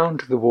led down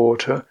to the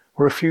water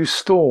were a few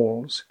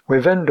stalls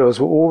where vendors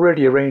were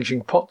already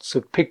arranging pots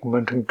of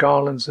pigment and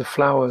garlands of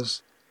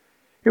flowers.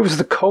 It was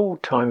the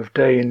cold time of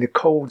day in the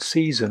cold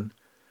season,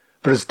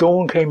 but as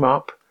dawn came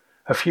up,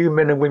 a few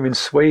men and women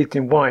swathed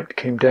in white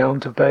came down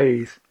to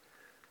bathe.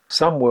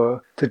 Some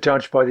were, to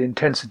judge by the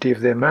intensity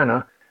of their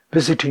manner,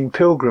 visiting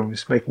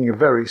pilgrims, making a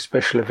very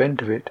special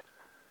event of it.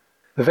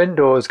 The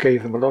vendors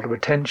gave them a lot of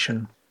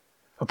attention.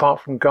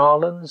 Apart from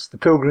garlands, the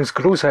pilgrims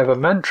could also have a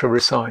mantra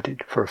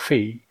recited for a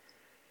fee.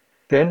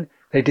 Then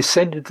they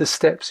descended the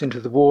steps into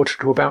the water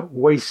to about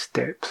waist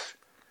depth,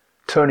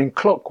 turning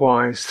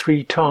clockwise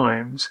 3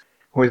 times,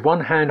 and with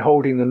one hand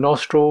holding the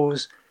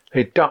nostrils,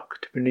 they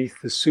ducked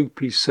beneath the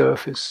soupy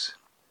surface.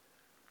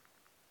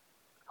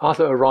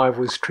 Other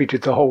arrivals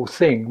treated the whole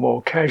thing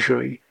more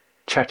casually,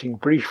 chatting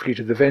briefly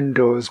to the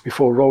vendors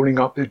before rolling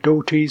up their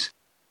dhotis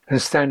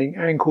and standing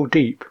ankle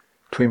deep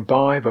to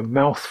imbibe a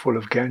mouthful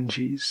of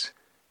Ganges.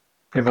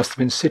 They must have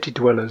been city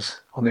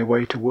dwellers on their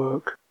way to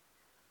work.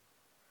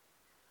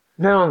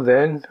 Now and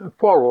then a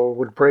quarrel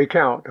would break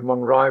out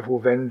among rival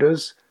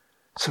vendors,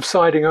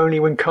 subsiding only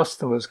when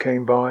customers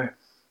came by.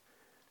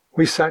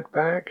 We sat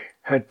back,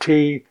 had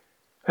tea,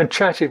 and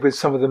chatted with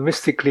some of the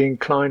mystically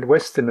inclined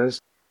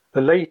Westerners,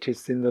 the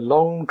latest in the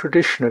long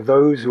tradition of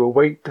those who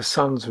await the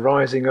sun's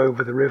rising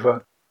over the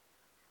river.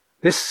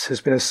 This has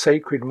been a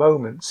sacred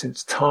moment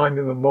since time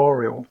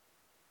immemorial.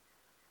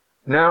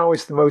 Now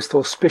is the most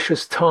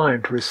auspicious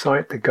time to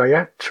recite the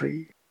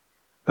Gayatri,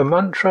 the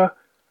mantra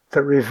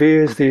that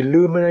reveres the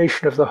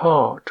illumination of the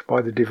heart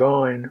by the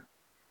divine,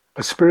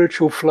 a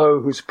spiritual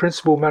flow whose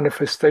principal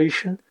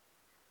manifestation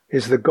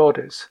is the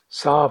goddess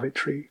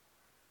Savitri.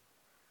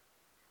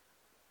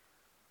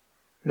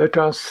 Let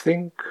us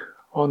think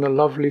on the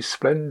lovely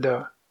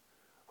splendour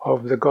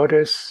of the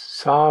goddess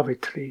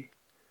Savitri,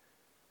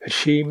 that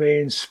she may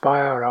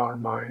inspire our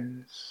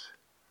minds.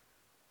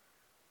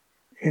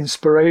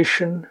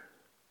 Inspiration,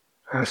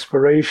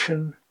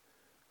 aspiration,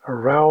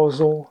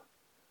 arousal,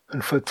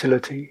 and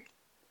fertility,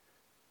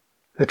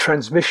 the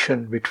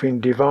transmission between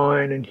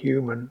divine and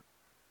human.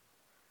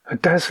 A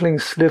dazzling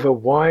sliver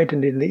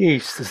widened in the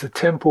east as the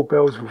temple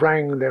bells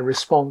rang their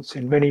response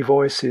in many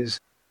voices,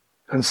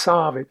 and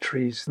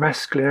Savitri's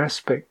masculine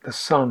aspect, the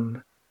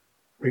sun,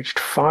 reached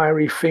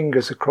fiery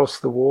fingers across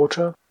the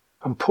water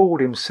and pulled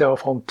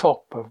himself on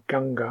top of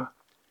Ganga.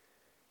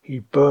 He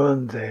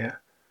burned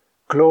there,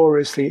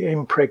 gloriously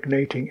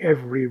impregnating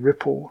every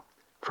ripple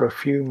for a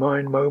few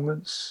mind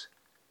moments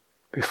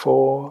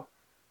before,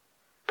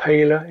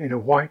 paler in a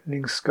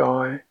whitening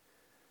sky,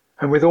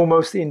 and with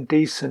almost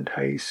indecent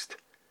haste,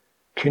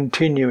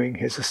 continuing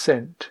his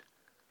ascent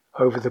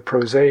over the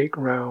prosaic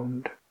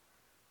round.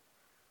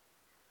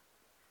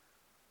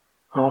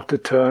 After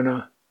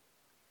Turner,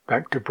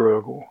 back to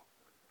Bruegel.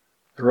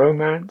 The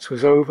romance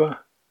was over,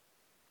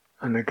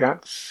 and the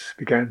Ghats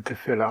began to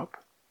fill up.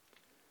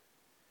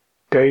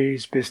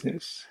 Day's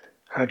business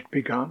had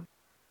begun.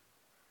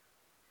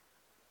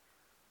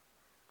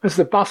 As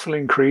the bustle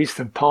increased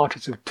and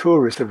parties of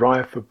tourists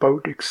arrived for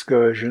boat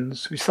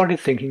excursions, we started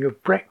thinking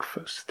of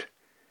breakfast.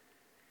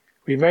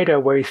 We made our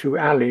way through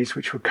alleys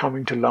which were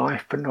coming to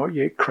life but not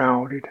yet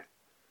crowded.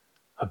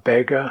 A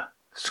beggar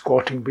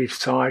squatting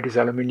beside his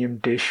aluminium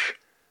dish,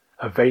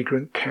 a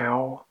vagrant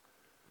cow,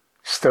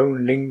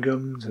 stone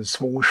lingams and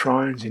small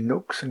shrines in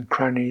nooks and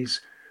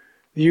crannies,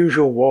 the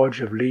usual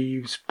wodge of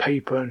leaves,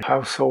 paper and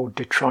household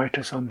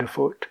detritus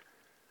underfoot,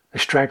 a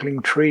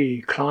straggling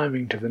tree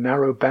climbing to the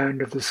narrow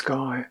band of the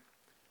sky.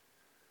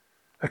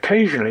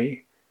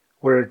 Occasionally,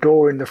 where a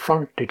door in the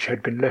frontage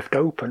had been left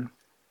open,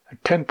 a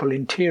temple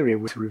interior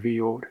was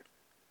revealed.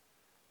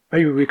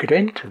 Maybe we could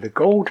enter the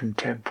golden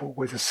temple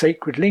where the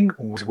sacred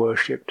lingam was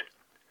worshipped,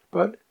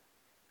 but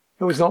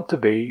it was not to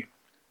be.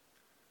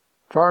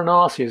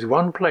 Varanasi is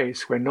one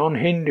place where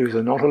non-Hindus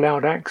are not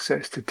allowed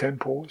access to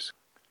temples.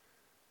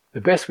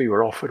 The best we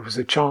were offered was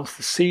a chance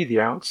to see the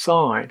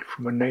outside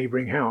from a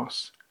neighbouring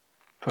house,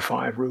 for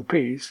 5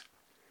 rupees.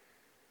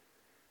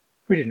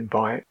 We didn't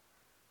buy it.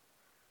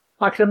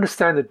 I can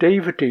understand the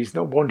devotees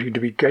not wanting to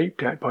be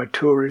gaped at by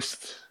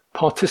tourists.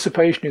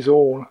 Participation is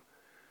all,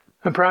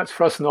 and perhaps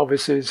for us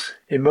novices,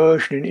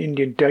 immersion in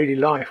Indian daily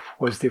life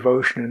was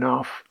devotion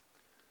enough.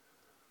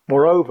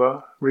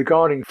 Moreover,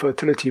 regarding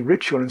fertility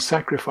ritual and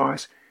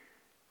sacrifice,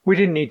 we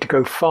didn't need to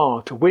go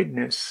far to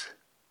witness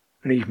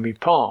and even be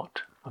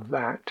part of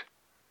that.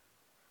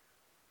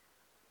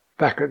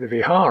 Back at the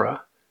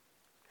Vihara,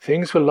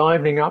 things were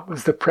livening up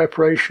as the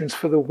preparations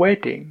for the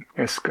wedding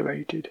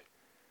escalated.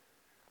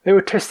 They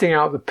were testing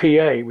out the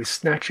PA with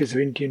snatches of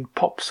Indian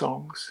pop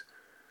songs.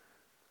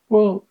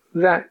 Will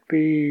that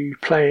be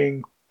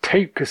playing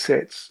tape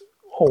cassettes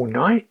all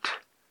night?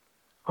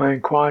 I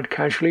inquired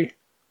casually.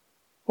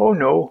 Oh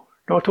no,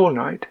 not all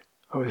night,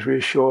 I was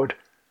reassured.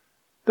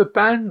 The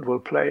band will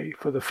play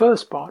for the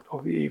first part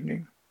of the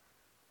evening.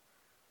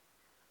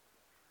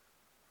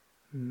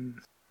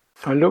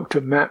 I looked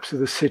at maps of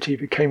the city,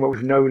 but came up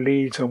with no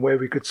leads on where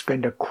we could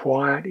spend a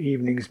quiet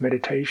evening's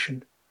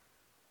meditation.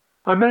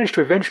 I managed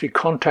to eventually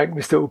contact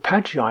Mr.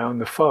 Upadhyay on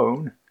the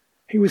phone.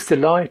 He was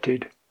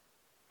delighted,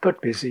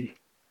 but busy.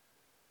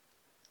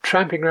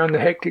 tramping around the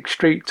hectic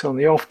streets on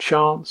the off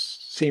chance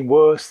seemed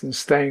worse than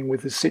staying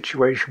with the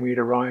situation we had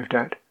arrived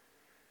at.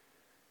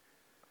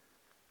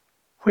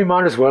 We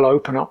might as well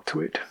open up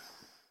to it.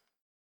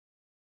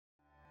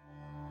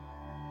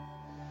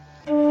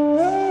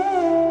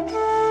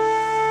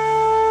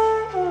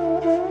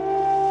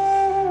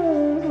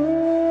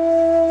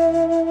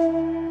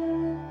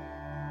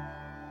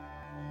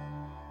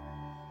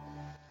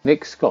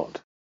 Nick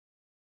Scott.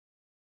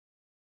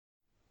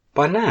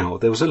 By now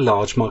there was a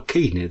large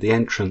marquee near the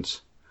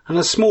entrance, and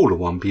a smaller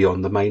one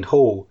beyond the main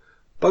hall,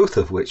 both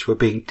of which were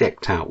being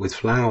decked out with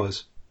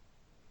flowers.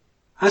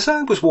 As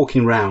I was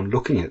walking round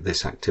looking at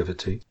this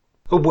activity,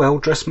 a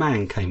well-dressed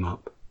man came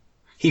up.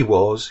 He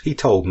was, he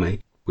told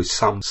me, with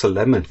some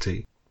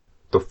solemnity,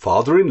 the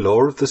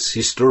father-in-law of the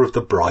sister of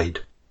the bride,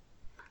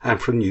 and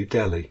from New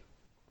Delhi.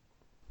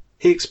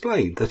 He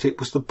explained that it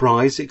was the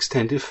bride's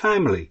extended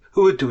family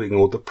who were doing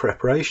all the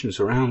preparations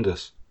around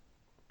us.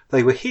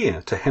 They were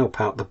here to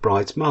help out the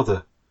bride's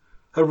mother,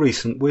 a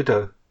recent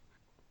widow.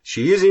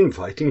 She is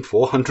inviting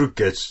 400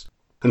 guests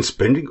and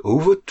spending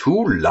over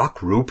 2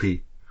 lakh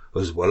rupee,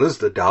 as well as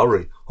the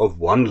dowry of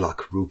 1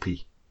 lakh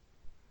rupee.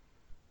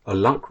 A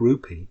lakh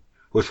rupee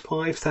was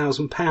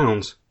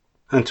 £5,000,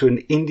 and to an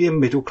Indian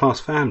middle-class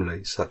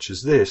family such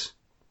as this,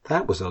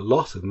 that was a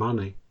lot of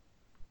money.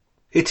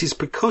 It is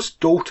because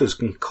daughters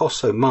can cost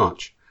so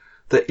much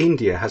that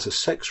India has a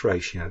sex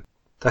ratio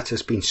that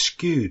has been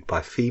skewed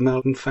by female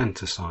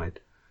infanticide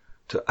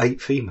to 8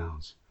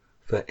 females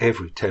for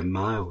every 10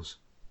 males.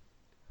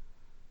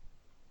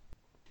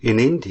 In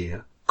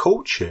India,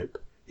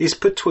 courtship is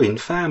between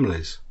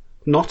families,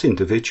 not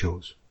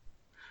individuals.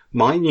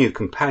 My new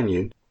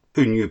companion,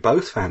 who knew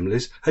both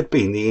families, had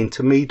been the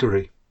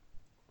intermediary.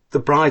 The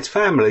bride's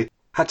family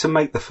had to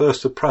make the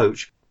first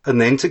approach,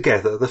 and then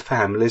together the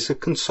families had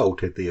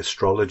consulted the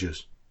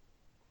astrologers.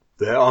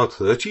 There are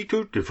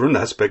 32 different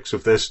aspects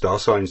of their star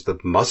signs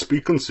that must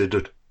be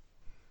considered.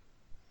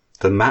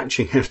 The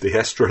matching of the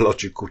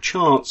astrological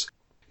charts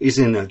is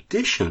in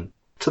addition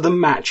to the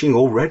matching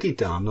already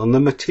done on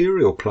the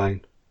material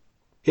plane.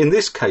 In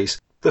this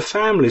case, the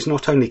families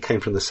not only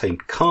came from the same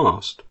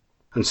caste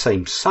and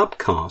same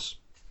subcaste,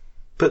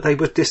 but they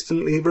were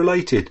distantly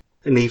related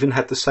and even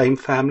had the same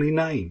family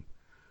name,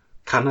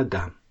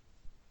 Kannadam.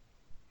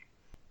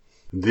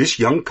 This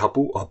young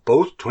couple are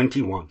both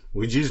 21,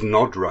 which is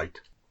not right.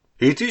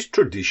 It is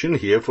tradition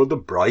here for the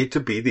bride to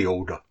be the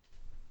older.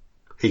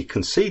 He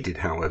conceded,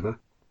 however,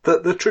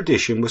 that the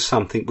tradition was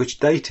something which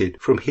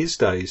dated from his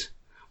days,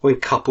 when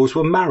couples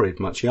were married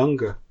much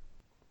younger.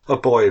 A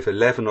boy of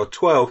 11 or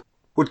 12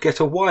 would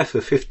get a wife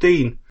of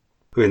 15,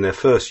 who in their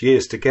first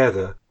years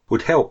together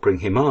would help bring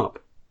him up.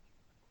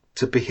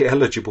 To be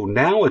eligible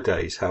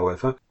nowadays,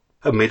 however,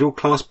 a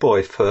middle-class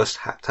boy first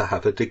had to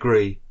have a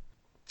degree.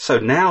 So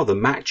now the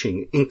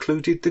matching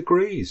included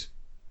degrees.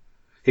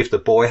 If the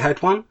boy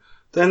had one,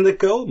 then the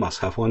girl must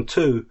have one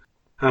too,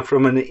 and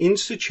from an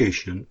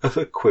institution of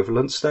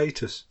equivalent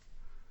status.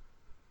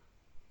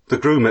 The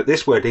groom at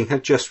this wedding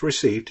had just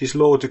received his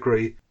law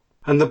degree,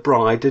 and the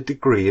bride a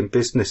degree in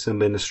business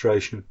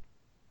administration.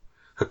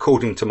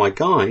 According to my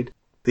guide,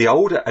 the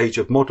older age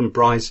of modern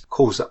brides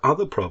caused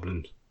other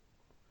problems.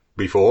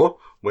 Before,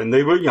 when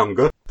they were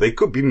younger, they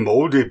could be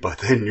moulded by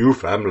their new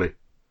family.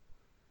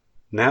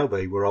 Now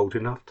they were old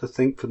enough to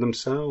think for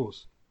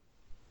themselves.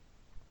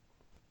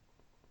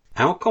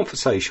 Our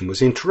conversation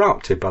was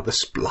interrupted by the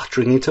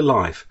spluttering into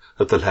life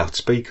of the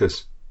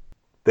loudspeakers.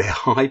 Their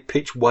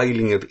high-pitched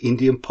wailing of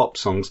Indian pop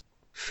songs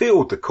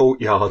filled the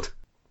courtyard,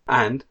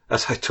 and,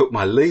 as I took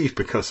my leave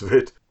because of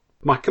it,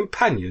 my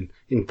companion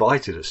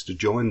invited us to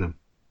join them.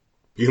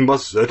 You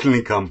must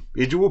certainly come.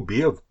 It will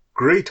be of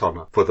great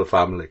honour for the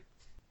family.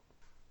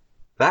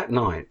 That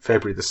night,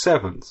 February the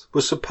 7th,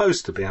 was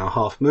supposed to be our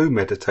half-moon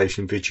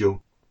meditation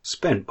vigil,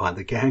 spent by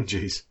the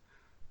Ganges.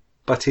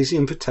 But his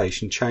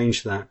invitation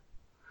changed that.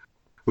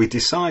 We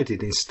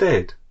decided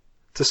instead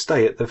to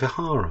stay at the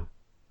Vihara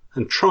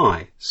and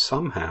try,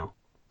 somehow,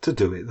 to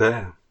do it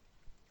there.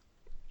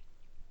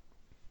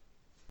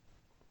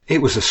 It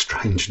was a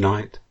strange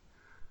night.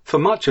 For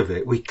much of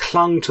it we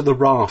clung to the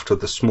raft of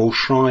the small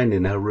shrine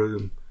in our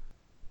room,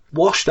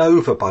 washed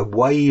over by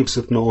waves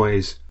of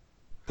noise,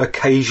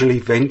 occasionally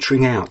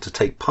venturing out to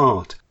take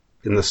part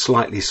in the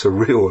slightly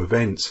surreal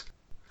events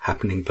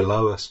happening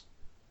below us.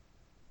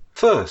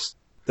 First,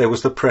 there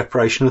was the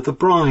preparation of the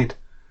bride,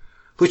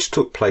 which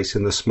took place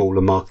in the smaller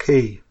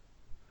marquee.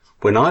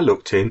 When I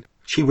looked in,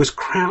 she was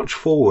crouched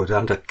forward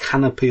under a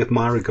canopy of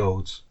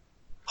marigolds,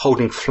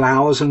 holding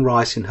flowers and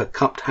rice in her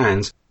cupped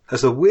hands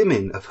as the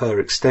women of her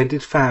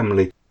extended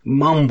family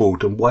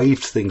mumbled and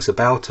waved things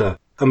about her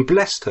and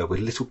blessed her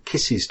with little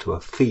kisses to her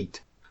feet,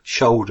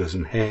 shoulders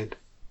and head.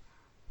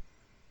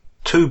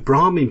 2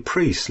 Brahmin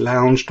priests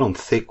lounged on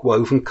thick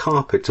woven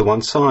carpet to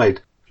one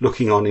side,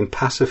 looking on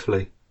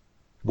impassively.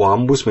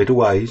 One was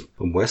middle-aged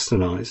and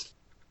westernized,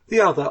 the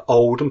other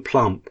old and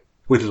plump,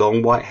 with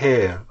long white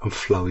hair and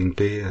flowing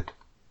beard.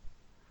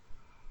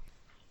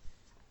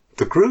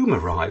 The groom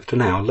arrived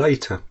an hour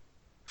later.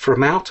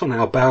 From out on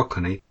our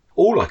balcony,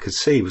 all I could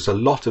see was a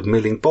lot of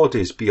milling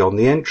bodies beyond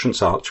the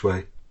entrance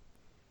archway.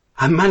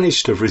 I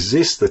managed to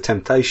resist the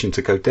temptation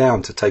to go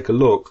down to take a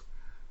look.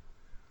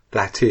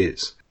 That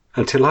is,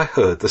 until I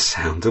heard the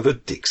sound of a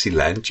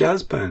Dixieland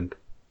jazz band.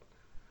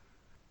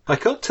 I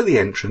got to the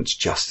entrance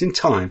just in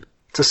time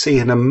to see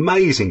an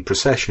amazing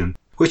procession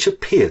which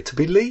appeared to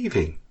be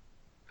leaving.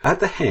 At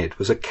the head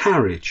was a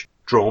carriage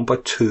drawn by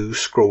 2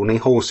 scrawny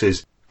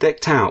horses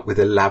decked out with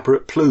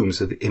elaborate plumes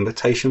of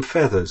imitation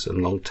feathers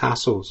and long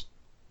tassels.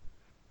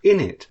 In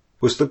it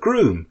was the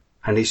groom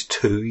and his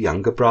 2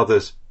 younger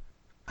brothers,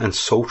 and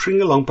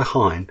sauntering along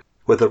behind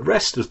were the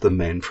rest of the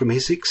men from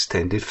his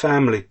extended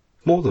family,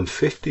 more than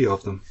 50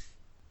 of them.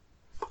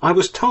 I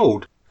was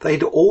told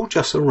they'd all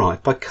just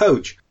arrived by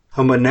coach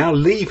and were now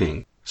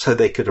leaving so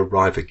they could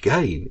arrive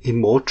again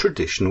in more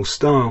traditional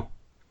style.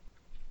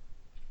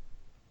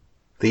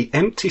 The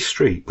empty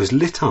street was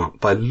lit up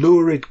by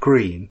lurid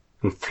green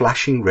and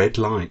flashing red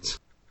lights,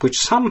 which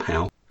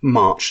somehow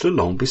marched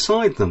along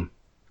beside them,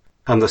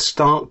 and the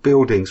stark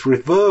buildings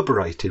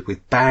reverberated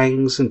with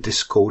bangs and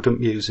discordant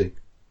music.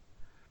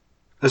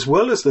 As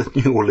well as the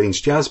New Orleans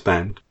Jazz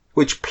Band,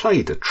 which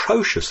played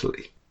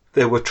atrociously,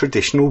 there were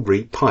traditional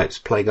reed pipes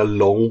playing a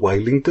long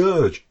wailing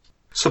dirge,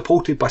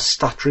 supported by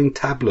stuttering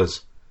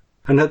tablas,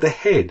 and at the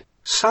head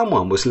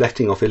someone was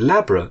letting off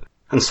elaborate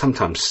and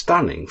sometimes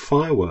stunning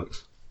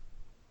fireworks.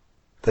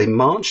 They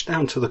marched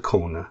down to the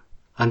corner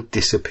and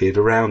disappeared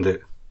around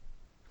it.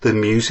 The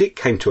music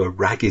came to a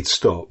ragged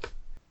stop,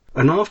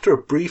 and after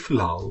a brief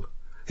lull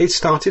it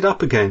started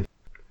up again,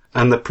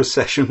 and the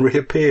procession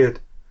reappeared,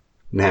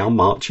 now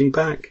marching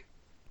back.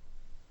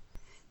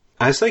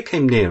 As they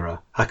came nearer,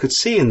 I could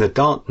see in the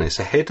darkness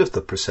ahead of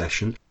the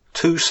procession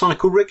 2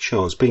 cycle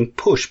rickshaws being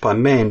pushed by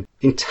men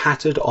in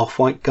tattered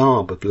off-white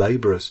garb of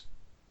labourers.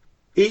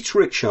 Each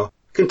rickshaw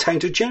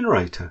contained a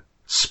generator,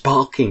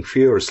 sparking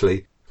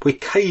furiously, with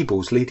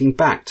cables leading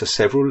back to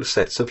several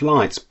sets of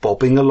lights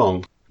bobbing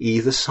along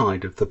either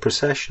side of the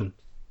procession.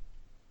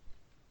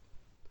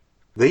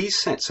 These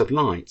sets of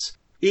lights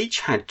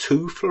each had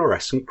 2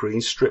 fluorescent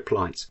green strip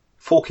lights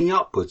forking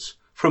upwards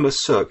from a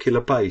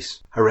circular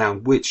base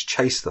around which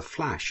chased the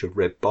flash of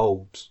red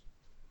bulbs.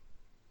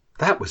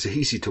 That was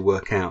easy to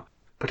work out,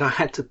 but I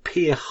had to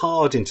peer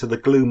hard into the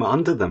gloom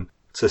under them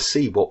to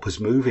see what was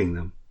moving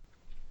them.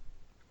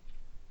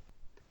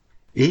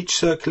 Each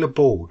circular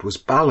board was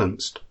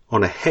balanced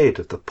on a head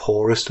of the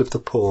poorest of the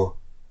poor,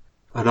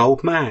 an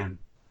old man,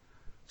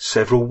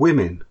 several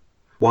women,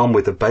 one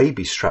with a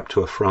baby strapped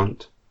to a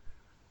front,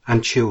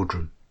 and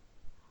children,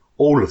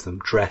 all of them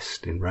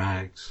dressed in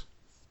rags.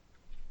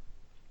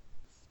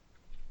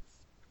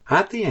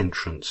 At the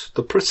entrance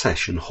the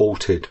procession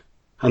halted,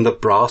 and the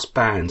brass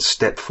band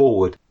stepped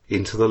forward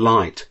into the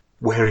light,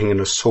 wearing an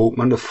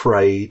assortment of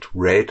frayed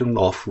red and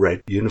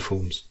off-red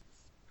uniforms.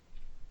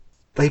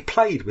 They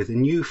played with a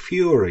new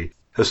fury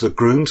as the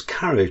groom's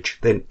carriage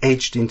then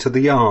edged into the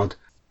yard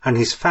and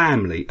his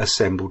family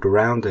assembled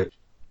around it.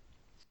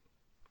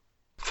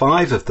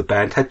 5 of the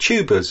band had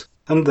tubas,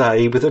 and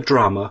they, with a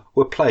drummer,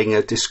 were playing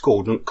a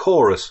discordant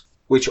chorus,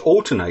 which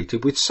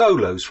alternated with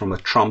solos from a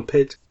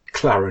trumpet,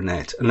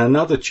 clarinet and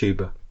another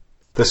tuba.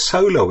 The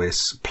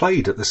soloists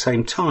played at the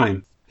same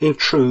time, in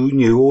true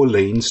New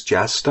Orleans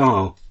jazz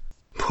style,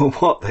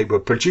 but what they were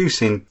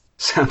producing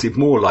sounded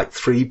more like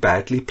 3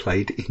 badly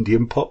played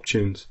Indian pop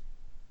tunes.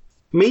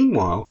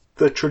 Meanwhile,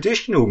 the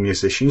traditional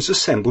musicians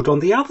assembled on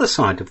the other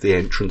side of the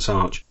entrance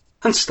arch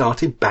and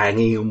started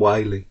banging and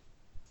wailing.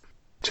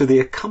 To the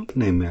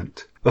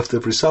accompaniment of the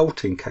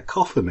resulting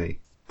cacophony,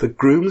 the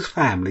groom's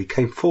family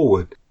came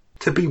forward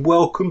to be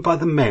welcomed by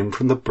the men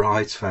from the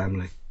bride's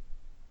family.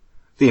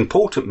 The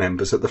important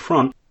members at the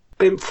front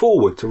bent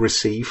forward to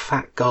receive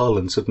fat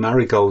garlands of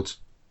marigolds.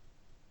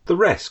 The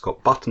rest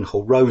got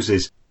buttonhole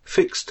roses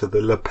fixed to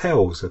the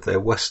lapels of their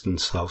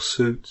Western-style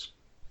suits.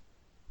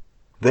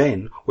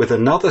 Then, with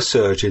another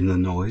surge in the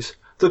noise,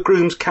 the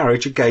groom's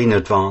carriage again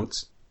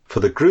advanced, for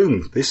the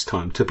groom this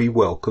time to be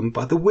welcomed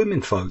by the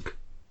womenfolk.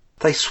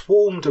 They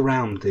swarmed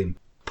around him,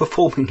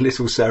 performing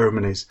little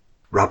ceremonies,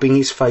 rubbing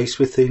his face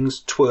with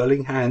things,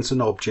 twirling hands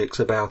and objects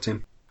about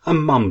him,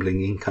 and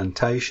mumbling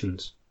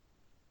incantations.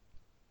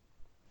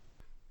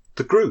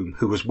 The groom,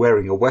 who was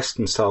wearing a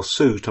Western-style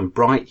suit and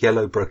bright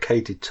yellow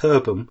brocaded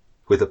turban,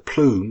 with a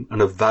plume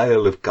and a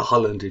veil of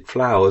garlanded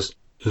flowers,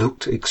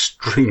 looked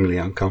extremely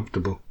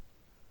uncomfortable,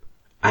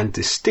 and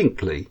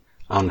distinctly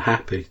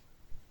unhappy.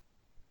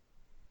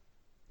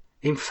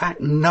 In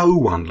fact, no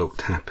one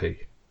looked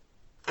happy.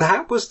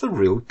 That was the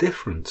real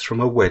difference from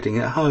a wedding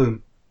at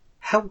home.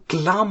 How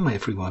glum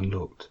everyone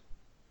looked.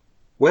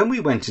 When we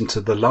went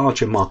into the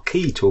larger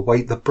marquee to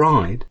await the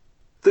bride,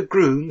 the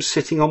groom,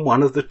 sitting on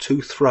one of the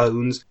 2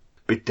 thrones,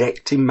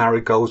 bedecked in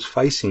marigolds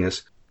facing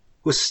us,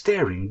 was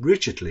staring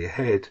rigidly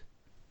ahead,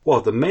 while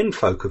the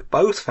menfolk of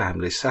both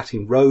families sat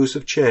in rows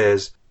of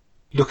chairs,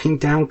 looking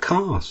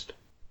downcast.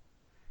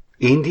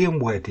 Indian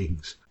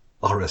weddings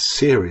are a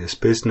serious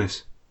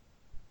business.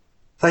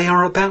 They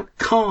are about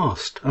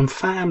caste and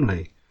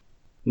family,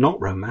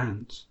 not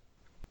romance.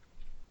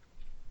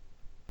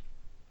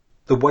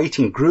 The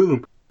waiting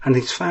groom and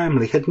his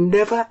family had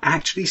never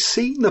actually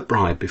seen the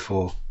bride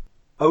before,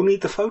 only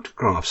the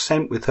photograph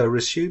sent with her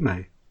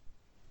resume.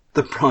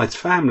 The bride's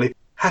family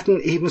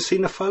hadn't even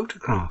seen a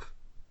photograph,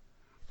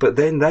 but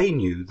then they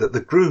knew that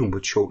the groom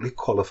would shortly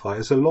qualify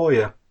as a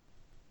lawyer,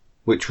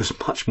 which was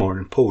much more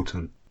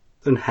important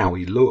than how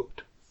he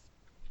looked.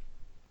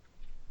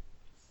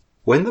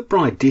 When the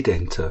bride did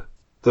enter,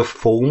 the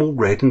formal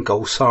red and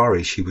gold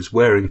sari she was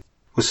wearing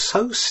was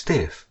so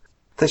stiff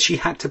that she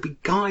had to be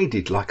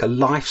guided like a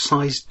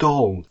life-size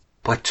doll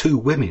by two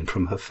women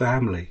from her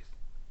family.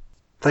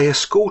 They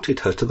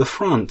escorted her to the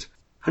front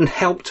and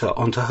helped her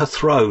onto her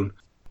throne,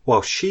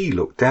 while she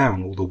looked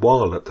down all the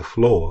while at the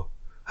floor,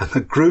 and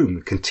the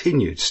groom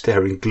continued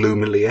staring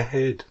gloomily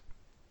ahead.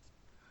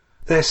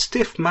 Their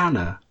stiff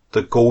manner,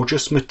 the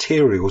gorgeous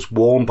materials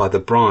worn by the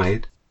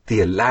bride,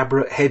 the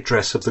elaborate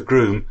headdress of the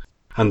groom,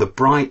 and the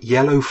bright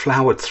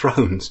yellow-flowered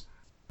thrones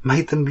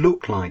made them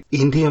look like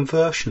Indian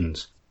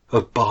versions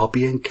of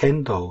Barbie and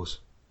Ken dolls.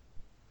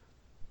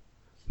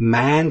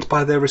 Manned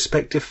by their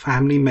respective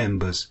family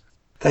members,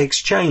 they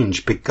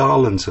exchanged big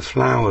garlands of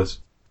flowers,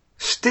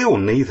 still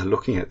neither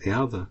looking at the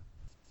other.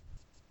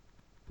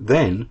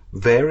 Then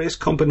various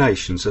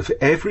combinations of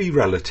every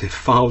relative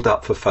filed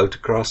up for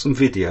photographs and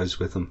videos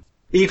with them.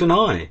 Even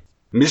I,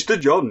 Mr.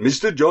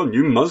 John,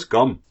 you must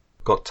come,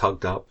 got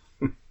tugged up.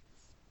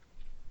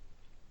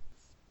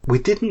 We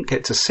didn't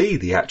get to see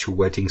the actual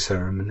wedding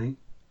ceremony.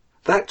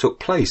 That took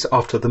place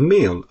after the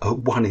meal at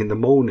 1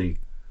 a.m,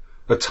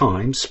 a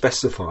time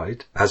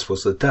specified, as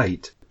was the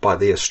date, by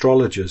the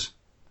astrologers.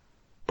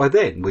 By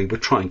then we were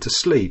trying to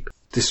sleep,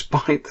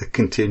 despite the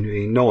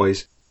continuing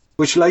noise,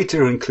 which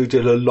later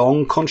included a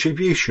long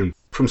contribution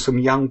from some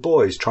young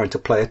boys trying to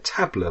play a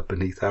tabla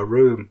beneath our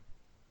room.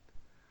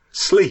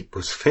 Sleep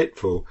was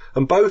fitful,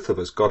 and both of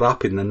us got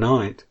up in the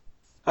night.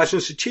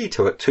 Ajahn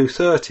Sucitto at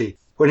 2:30,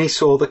 when he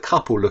saw the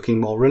couple looking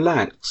more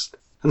relaxed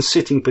and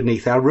sitting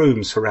beneath our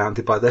room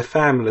surrounded by their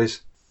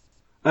families,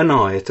 and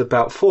I at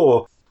about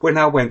 4, when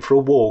I went for a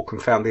walk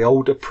and found the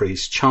older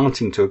priest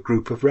chanting to a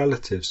group of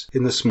relatives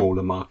in the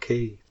smaller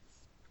marquee.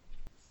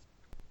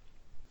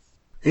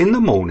 In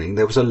the morning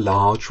there was a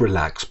large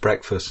relaxed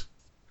breakfast,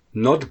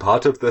 not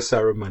part of the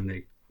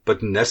ceremony,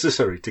 but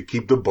necessary to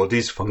keep the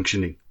bodies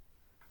functioning,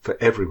 for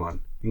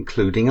everyone,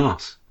 including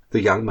us,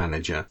 the young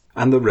manager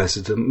and the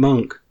resident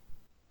monk.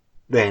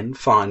 Then,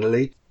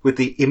 finally, with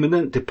the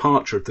imminent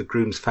departure of the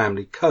groom's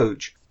family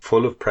coach,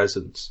 full of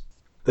presents,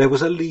 there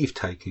was a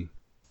leave-taking.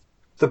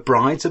 The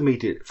bride's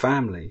immediate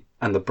family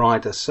and the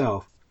bride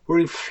herself were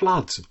in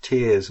floods of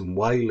tears and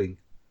wailing,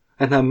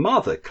 and her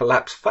mother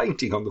collapsed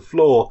fainting on the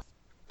floor,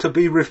 to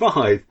be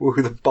revived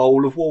with a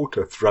bowl of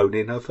water thrown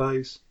in her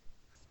face.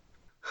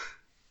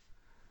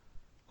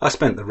 I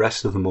spent the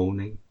rest of the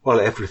morning, while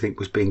everything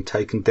was being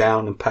taken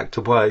down and packed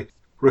away,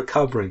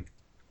 recovering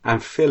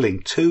and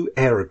filling 2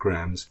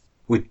 aerograms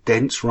with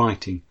dense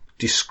writing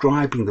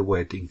describing the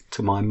wedding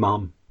to my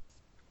mum.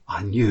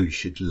 I knew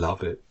she'd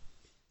love it.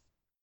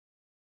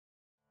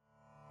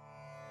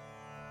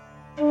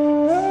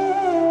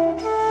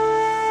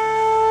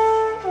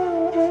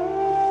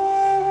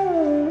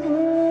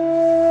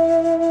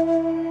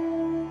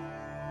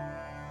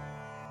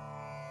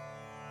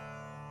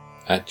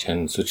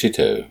 Ajahn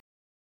Sucitto.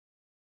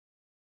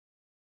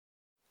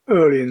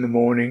 Early in the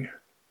morning,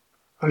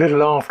 a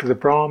little after the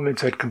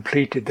Brahmins had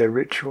completed their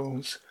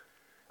rituals,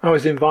 I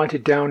was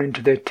invited down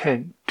into their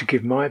tent to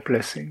give my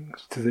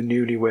blessings to the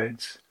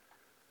newlyweds.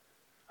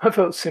 I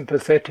felt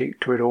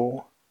sympathetic to it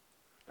all.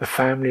 The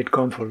family had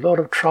gone to a lot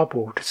of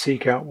trouble to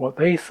seek out what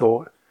they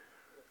thought,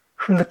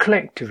 from the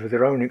collective of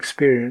their own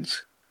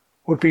experience,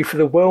 would be for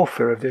the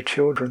welfare of their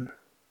children.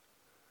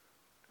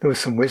 There was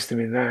some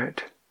wisdom in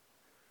that.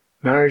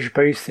 Marriage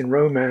based in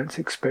romance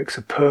expects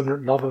a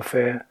permanent love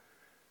affair,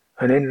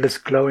 an endless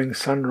glowing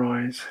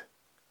sunrise,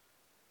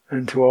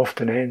 and too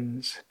often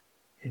ends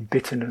in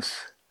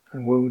bitterness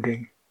and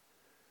wounding.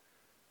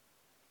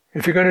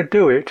 If you're going to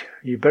do it,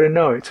 you better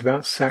know it's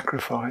about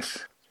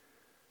sacrifice.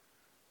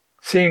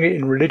 Seeing it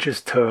in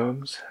religious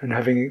terms and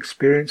having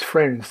experienced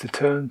friends to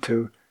turn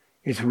to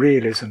is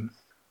realism,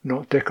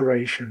 not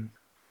decoration.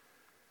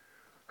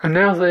 And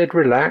now they'd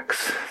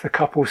relaxed, the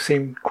couple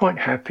seemed quite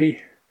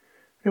happy.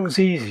 It was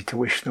easy to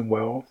wish them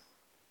well.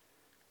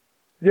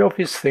 The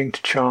obvious thing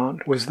to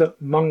chant was the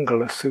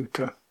Mangala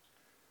Sutta,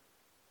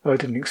 though I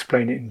didn't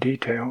explain it in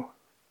detail.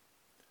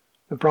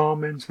 The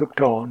Brahmins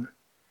looked on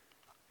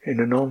in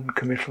a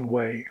non-committal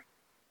way.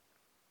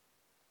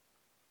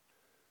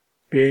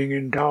 Being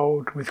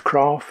endowed with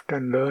craft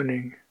and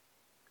learning,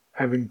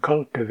 having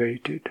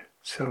cultivated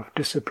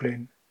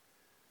self-discipline,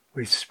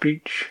 with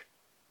speech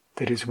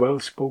that is well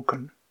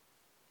spoken,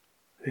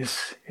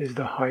 this is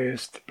the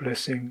highest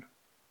blessing.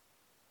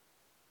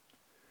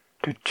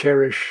 To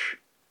cherish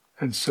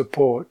and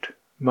support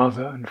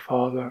mother and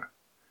father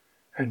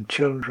and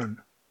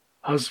children,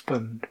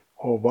 husband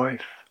or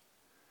wife,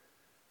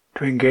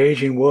 to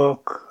engage in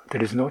work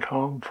that is not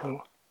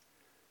harmful,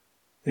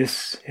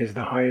 this is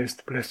the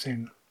highest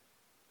blessing.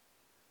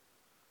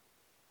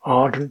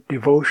 Ardent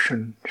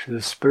devotion to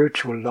the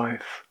spiritual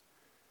life,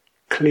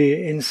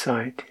 clear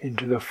insight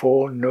into the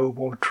Four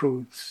Noble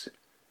Truths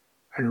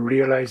and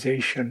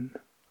realization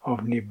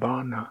of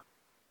Nibbana.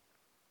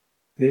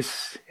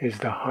 This is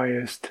the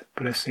highest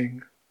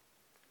blessing.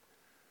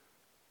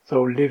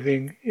 Though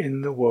living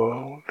in the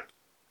world,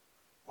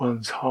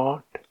 one's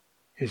heart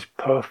is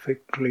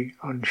perfectly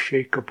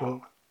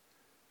unshakable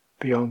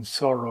beyond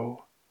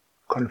sorrow,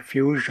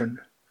 confusion,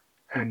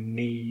 and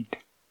need.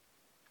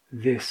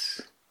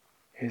 This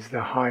is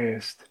the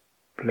highest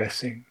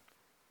blessing.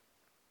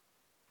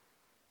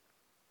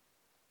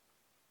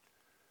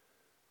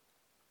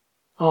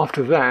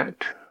 After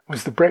that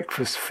was the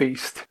breakfast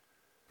feast,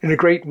 in a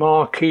great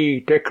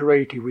marquee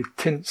decorated with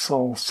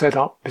tinsel set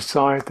up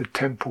beside the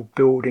temple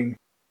building,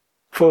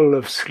 full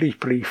of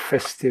sleepily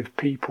festive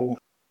people.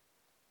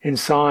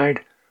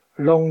 Inside,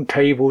 long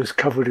tables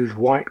covered with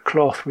white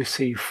cloth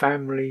received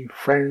family,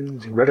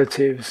 friends,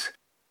 relatives,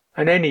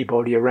 and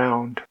anybody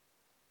around.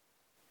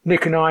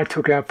 Nick and I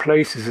took our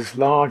places as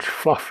large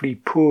fluffy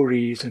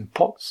puris and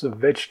pots of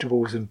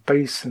vegetables and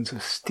basins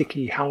of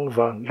sticky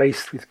halva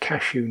laced with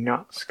cashew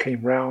nuts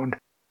came round,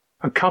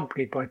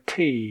 accompanied by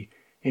tea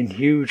in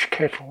huge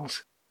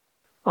kettles.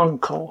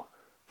 Uncle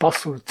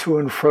bustled to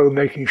and fro,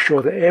 making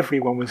sure that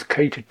everyone was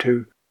catered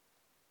to.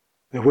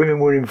 The women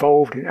were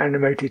involved in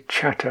animated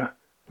chatter,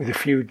 with a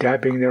few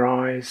dabbing their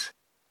eyes.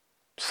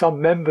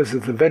 Some members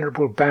of the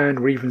venerable band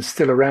were even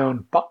still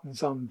around,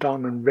 buttons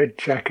undone and red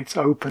jackets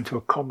open to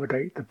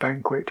accommodate the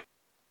banquet.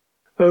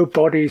 Though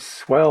bodies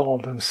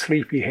swelled and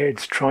sleepy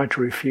heads tried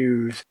to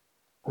refuse,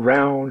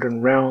 round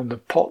and round the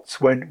pots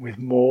went with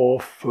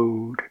more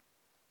food.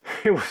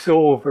 It was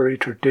all very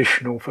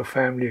traditional for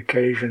family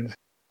occasions,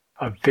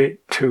 a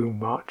bit too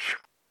much.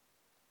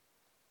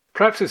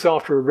 Perhaps it's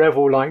after a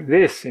revel like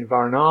this in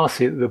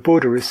Varanasi that the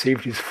Buddha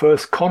received his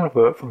first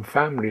convert from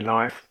family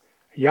life.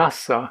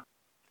 Yasa,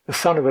 the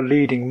son of a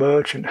leading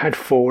merchant, had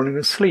fallen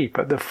asleep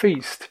at the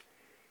feast.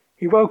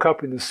 He woke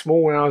up in the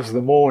small hours of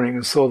the morning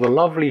and saw the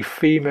lovely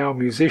female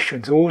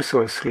musicians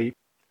also asleep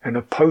in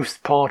a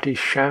post-party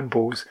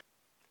shambles.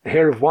 The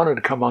hair of one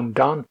had come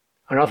undone,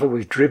 another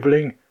was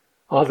dribbling,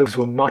 others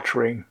were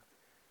muttering.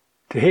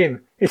 To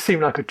him it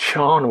seemed like a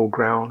charnel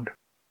ground.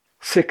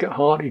 Sick at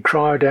heart, he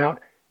cried out,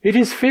 "It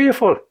is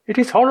fearful! It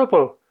is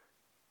horrible!"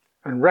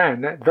 and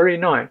ran that very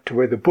night to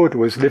where the Buddha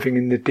was living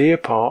in the deer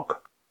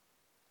park.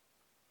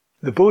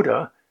 The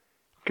Buddha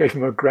gave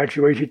him a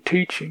graduated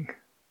teaching.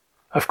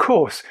 Of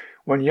course,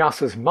 when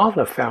Yasa's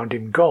mother found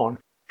him gone,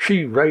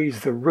 she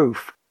raised the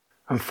roof,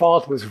 and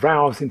father was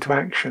roused into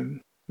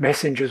action.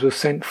 Messengers were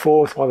sent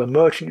forth while the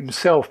merchant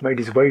himself made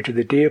his way to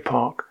the deer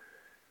park.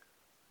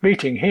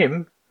 Meeting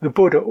him, the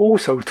Buddha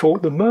also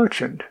taught the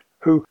merchant,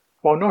 who,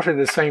 while not in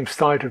the same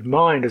state of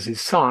mind as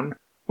his son,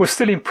 was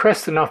still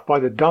impressed enough by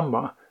the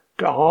Dhamma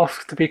to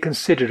ask to be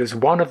considered as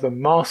one of the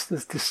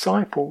master's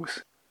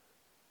disciples.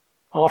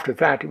 After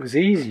that, it was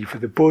easy for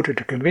the Buddha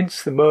to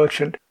convince the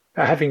merchant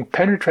that having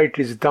penetrated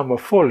his Dhamma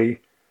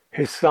fully,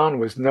 his son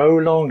was no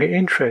longer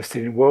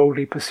interested in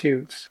worldly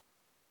pursuits.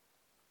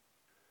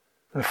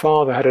 The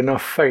father had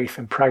enough faith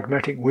and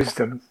pragmatic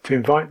wisdom to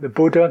invite the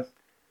Buddha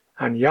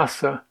and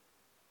Yasa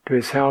to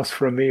his house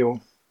for a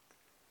meal.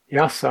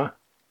 Yasa,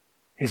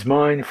 his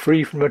mind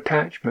free from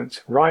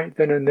attachments, right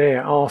then and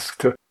there asked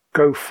to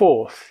go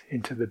forth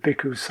into the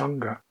Bhikkhu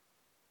Sangha.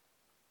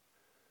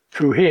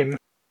 Through him,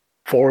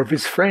 4 of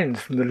his friends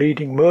from the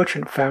leading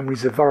merchant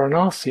families of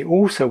Varanasi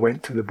also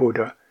went to the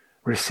Buddha,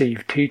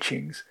 received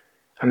teachings,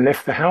 and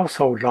left the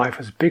household life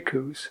as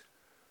bhikkhus,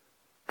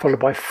 followed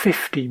by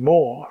 50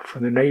 more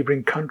from the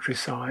neighbouring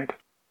countryside.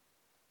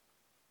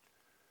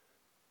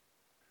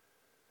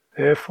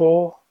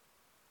 Therefore,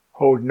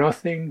 hold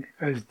nothing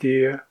as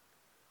dear,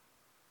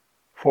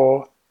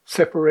 for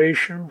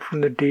separation from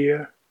the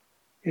deer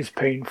is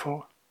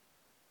painful.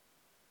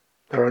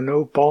 There are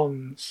no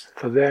bonds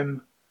for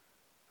them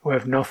who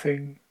have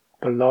nothing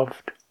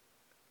beloved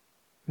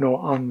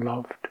nor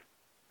unloved.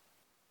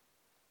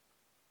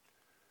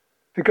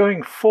 The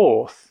going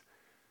forth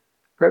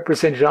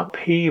represented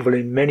upheaval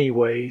in many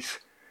ways.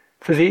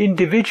 For the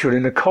individual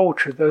in a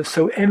culture that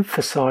so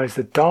emphasized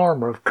the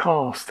dharma of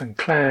caste and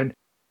clan,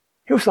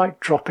 it was like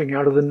dropping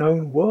out of the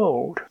known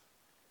world.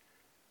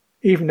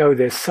 Even though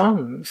their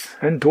sons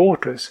and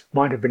daughters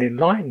might have been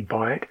enlightened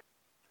by it,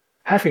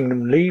 having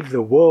them leave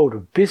the world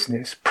of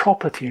business,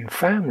 property and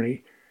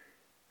family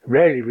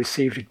rarely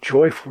received a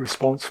joyful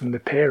response from the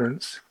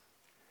parents.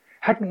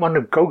 Hadn't one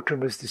of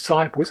Gautama's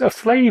disciples, a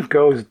slave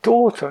girl's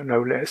daughter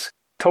no less,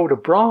 told a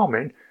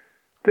Brahmin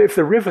that if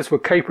the rivers were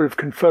capable of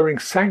conferring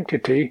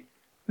sanctity,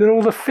 then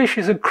all the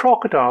fishes and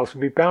crocodiles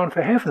would be bound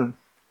for heaven.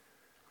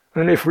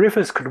 And if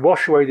rivers could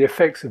wash away the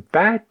effects of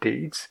bad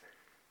deeds,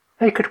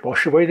 they could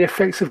wash away the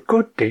effects of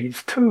good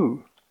deeds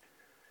too.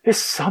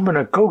 This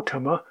Samana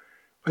Gautama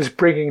was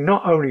bringing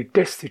not only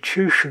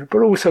destitution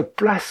but also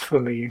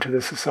blasphemy into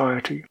the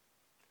society.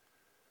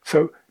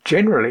 So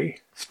generally,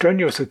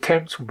 strenuous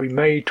attempts would be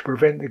made to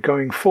prevent the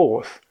going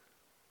forth,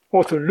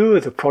 or to lure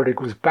the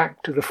prodigals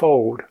back to the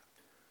fold.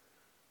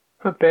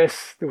 At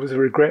best, there was a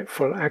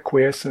regretful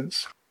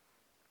acquiescence.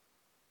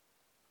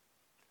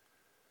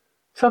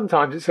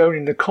 Sometimes it's only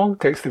in the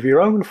context of your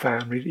own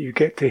family that you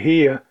get to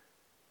hear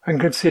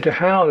and consider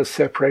how the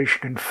separation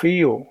can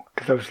feel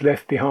to those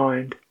left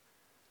behind.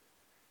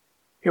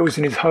 It was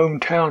in his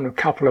hometown of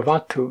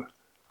Kapilavatthu,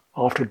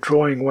 after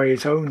drawing away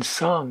his own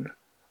son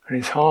and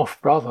his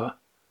half-brother,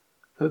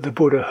 that the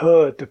Buddha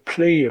heard the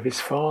plea of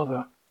his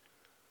father.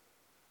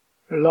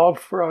 Love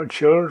for our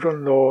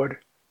children, Lord,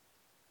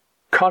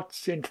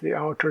 cuts into the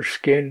outer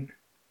skin.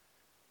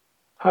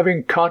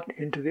 Having cut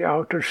into the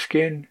outer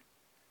skin,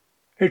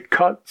 it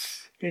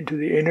cuts into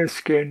the inner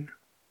skin.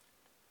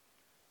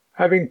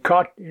 Having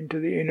cut into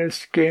the inner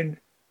skin,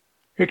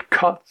 it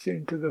cuts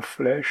into the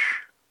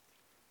flesh.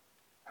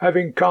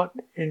 Having cut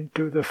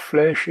into the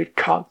flesh, it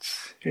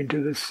cuts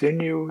into the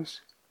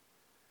sinews.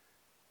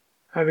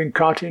 Having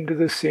cut into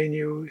the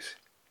sinews,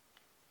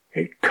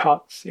 it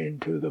cuts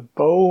into the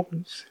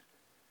bones.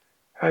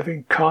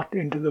 Having cut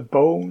into the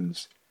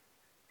bones,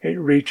 it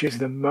reaches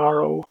the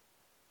marrow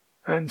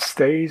and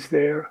stays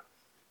there.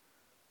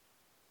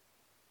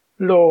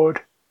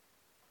 Lord,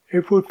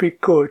 it would be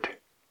good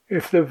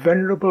if the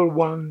Venerable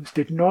Ones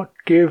did not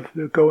give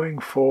the going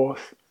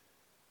forth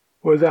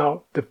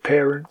without the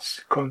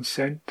parents'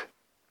 consent.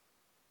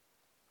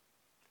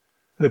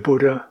 The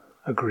Buddha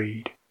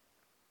agreed.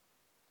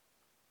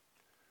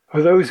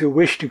 For those who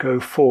wish to go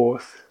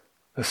forth,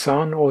 the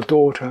son or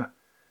daughter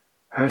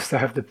has to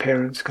have the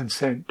parents'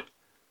 consent,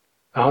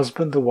 the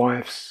husband the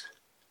wife's,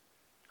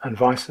 and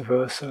vice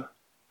versa.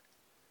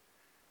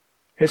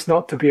 It's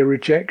not to be a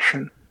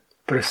rejection,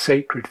 but a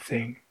sacred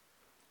thing,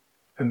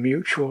 a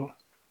mutual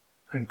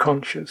and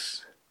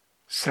conscious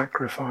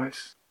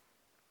sacrifice.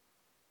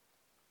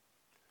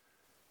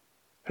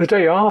 The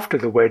day after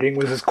the wedding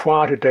was as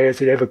quiet a day as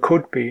it ever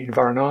could be in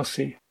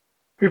Varanasi.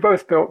 We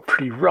both felt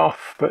pretty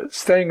rough, but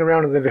staying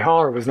around in the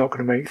vihara was not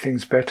going to make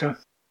things better.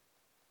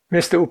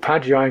 Mr.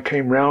 Upadhyaya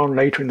came round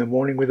later in the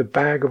morning with a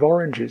bag of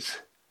oranges.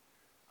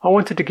 I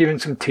wanted to give him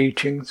some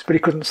teachings, but he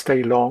couldn't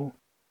stay long.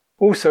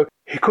 Also,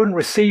 he couldn't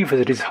receive us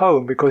at his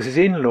home because his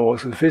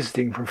in-laws was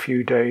visiting for a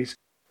few days.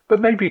 But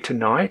maybe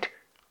tonight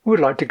we would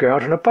like to go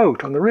out on a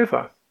boat on the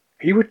river.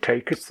 He would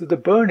take us to the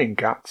burning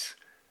ghats,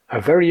 a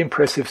very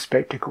impressive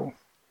spectacle.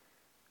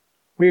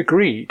 We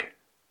agreed,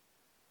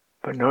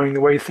 but knowing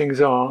the way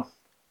things are,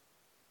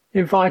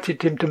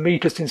 invited him to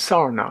meet us in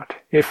Sarnath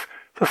if,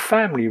 for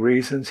family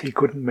reasons, he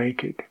couldn't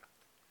make it.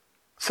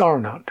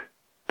 Sarnath,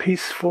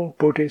 peaceful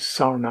Buddhist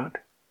Sarnath,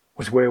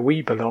 was where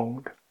we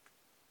belonged.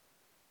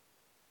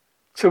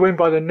 So when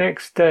by the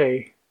next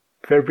day,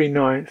 February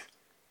 9th,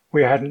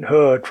 we hadn't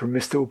heard from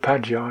Mr.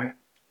 Upadhyaya,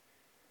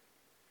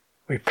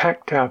 we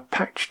packed our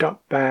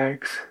patched-up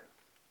bags.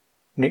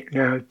 Nick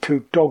now had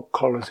 2 dog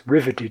collars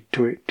riveted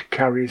to it to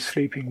carry his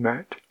sleeping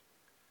mat,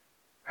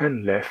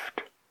 and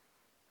left.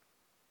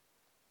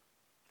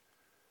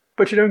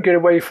 But you don't get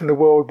away from the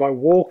world by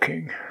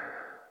walking.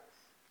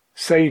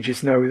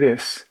 Sages know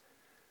this.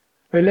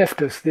 They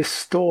left us this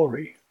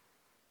story.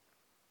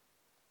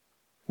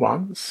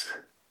 Once,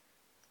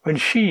 when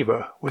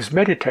Shiva was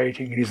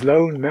meditating in his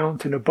lone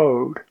mountain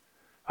abode,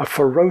 a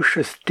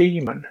ferocious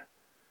demon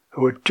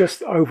who had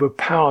just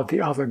overpowered the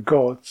other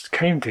gods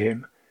came to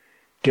him,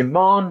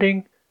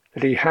 demanding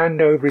that he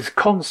hand over his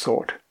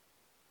consort,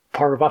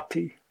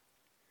 Parvati.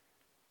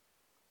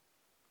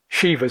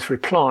 Shiva's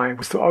reply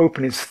was to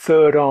open his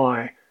third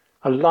eye.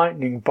 A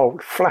lightning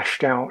bolt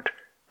flashed out,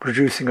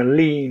 producing a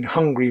lean,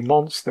 hungry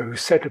monster who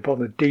set upon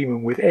the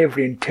demon with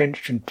every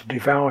intention to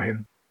devour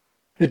him.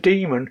 The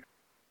demon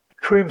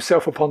threw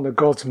himself upon the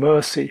god's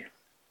mercy.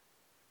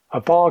 A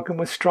bargain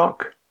was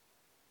struck,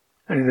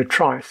 and in a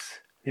trice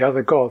the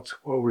other gods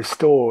were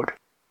restored.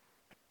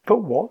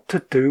 But what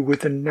to do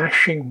with the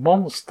gnashing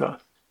monster,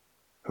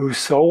 whose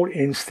sole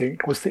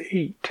instinct was to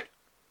eat?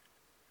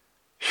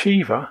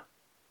 Shiva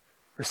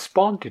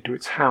responded to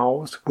its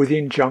howls with the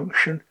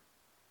injunction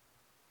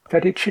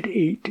that it should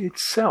eat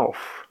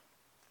itself,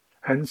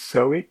 and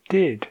so it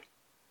did.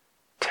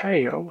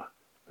 Tail,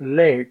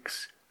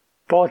 legs,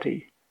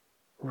 body,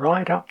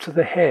 right up to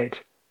the head,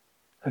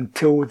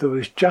 until there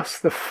was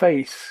just the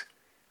face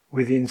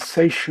with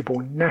insatiable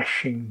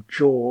gnashing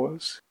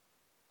jaws.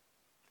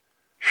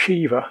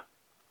 Shiva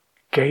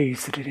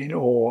gazed at it in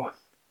awe.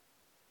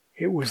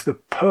 It was the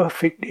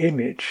perfect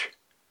image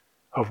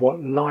of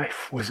what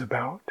life was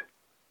about.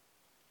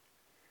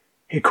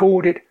 He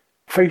called it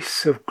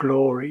Face of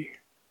Glory,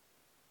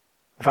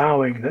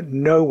 vowing that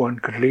no one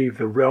could leave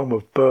the realm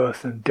of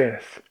birth and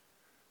death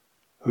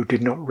who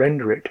did not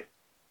render it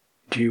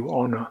due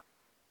honour.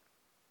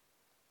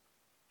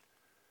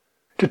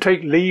 To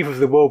take leave of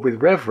the world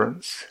with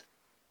reverence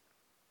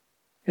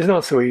is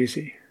not so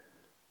easy,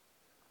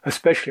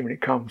 especially when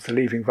it comes to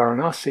leaving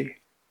Varanasi.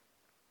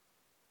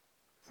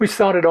 We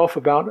started off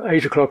about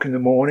 8 o'clock in the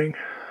morning.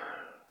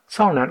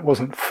 Sarnath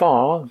wasn't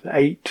far,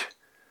 8,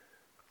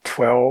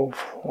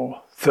 12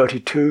 or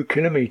 32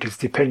 kilometres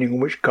depending on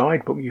which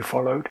guidebook you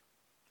followed.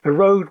 The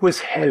road was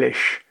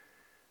hellish.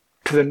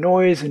 To the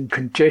noise and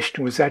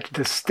congestion was added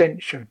the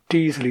stench of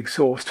diesel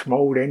exhaust from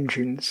old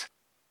engines.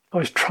 I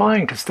was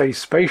trying to stay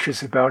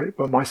spacious about it,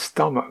 but my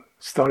stomach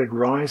started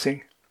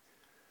rising.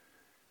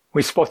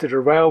 We spotted a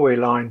railway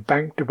line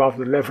banked above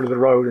the level of the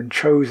road and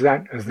chose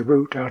that as the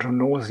route out of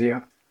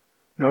Nausea.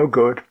 No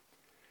good.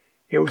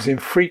 It was in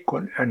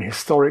frequent and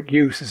historic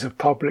use as a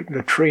public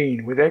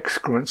latrine, with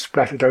excrement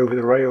splattered over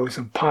the rails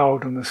and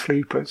piled on the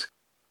sleepers.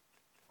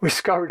 We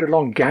scurried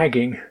along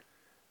gagging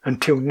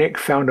until Nick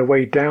found a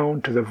way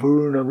down to the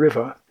Varuna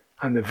River,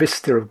 and the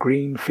vista of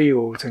green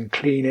fields and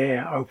clean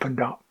air opened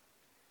up.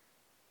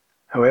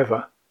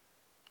 However,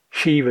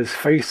 Shiva's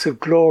face of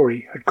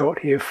glory had got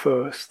here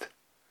first.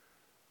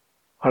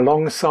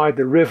 Alongside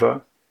the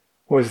river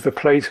was the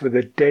place where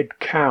the dead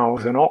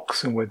cows and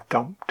oxen were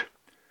dumped.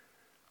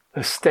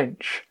 The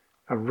stench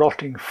of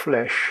rotting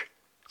flesh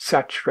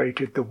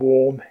saturated the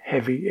warm,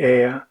 heavy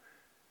air,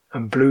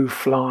 and blue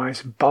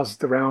flies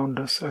buzzed around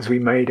us as we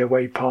made our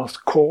way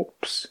past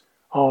corpse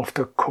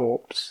after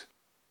corpse.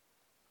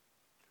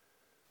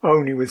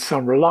 Only with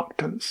some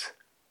reluctance,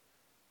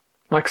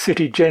 like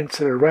city gents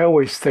at a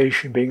railway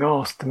station being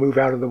asked to move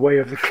out of the way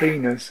of the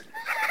cleaners,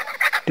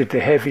 did the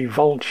heavy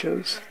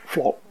vultures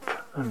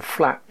flop and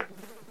flap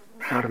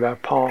out of our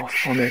path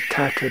on their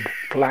tattered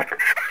black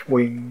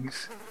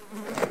wings.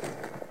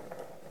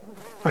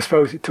 I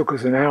suppose it took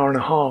us an hour and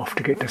a half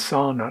to get to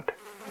Sarnath,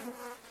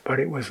 but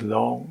it was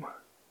long,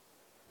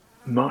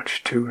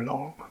 much too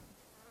long.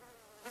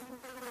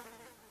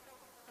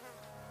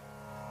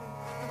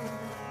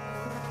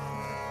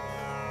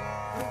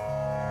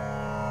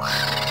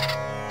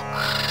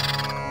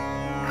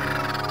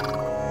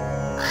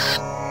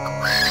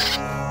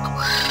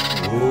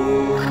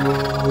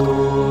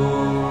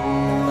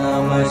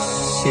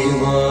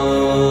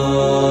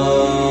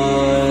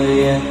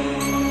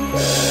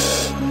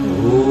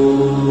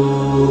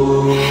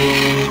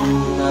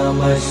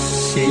 Namah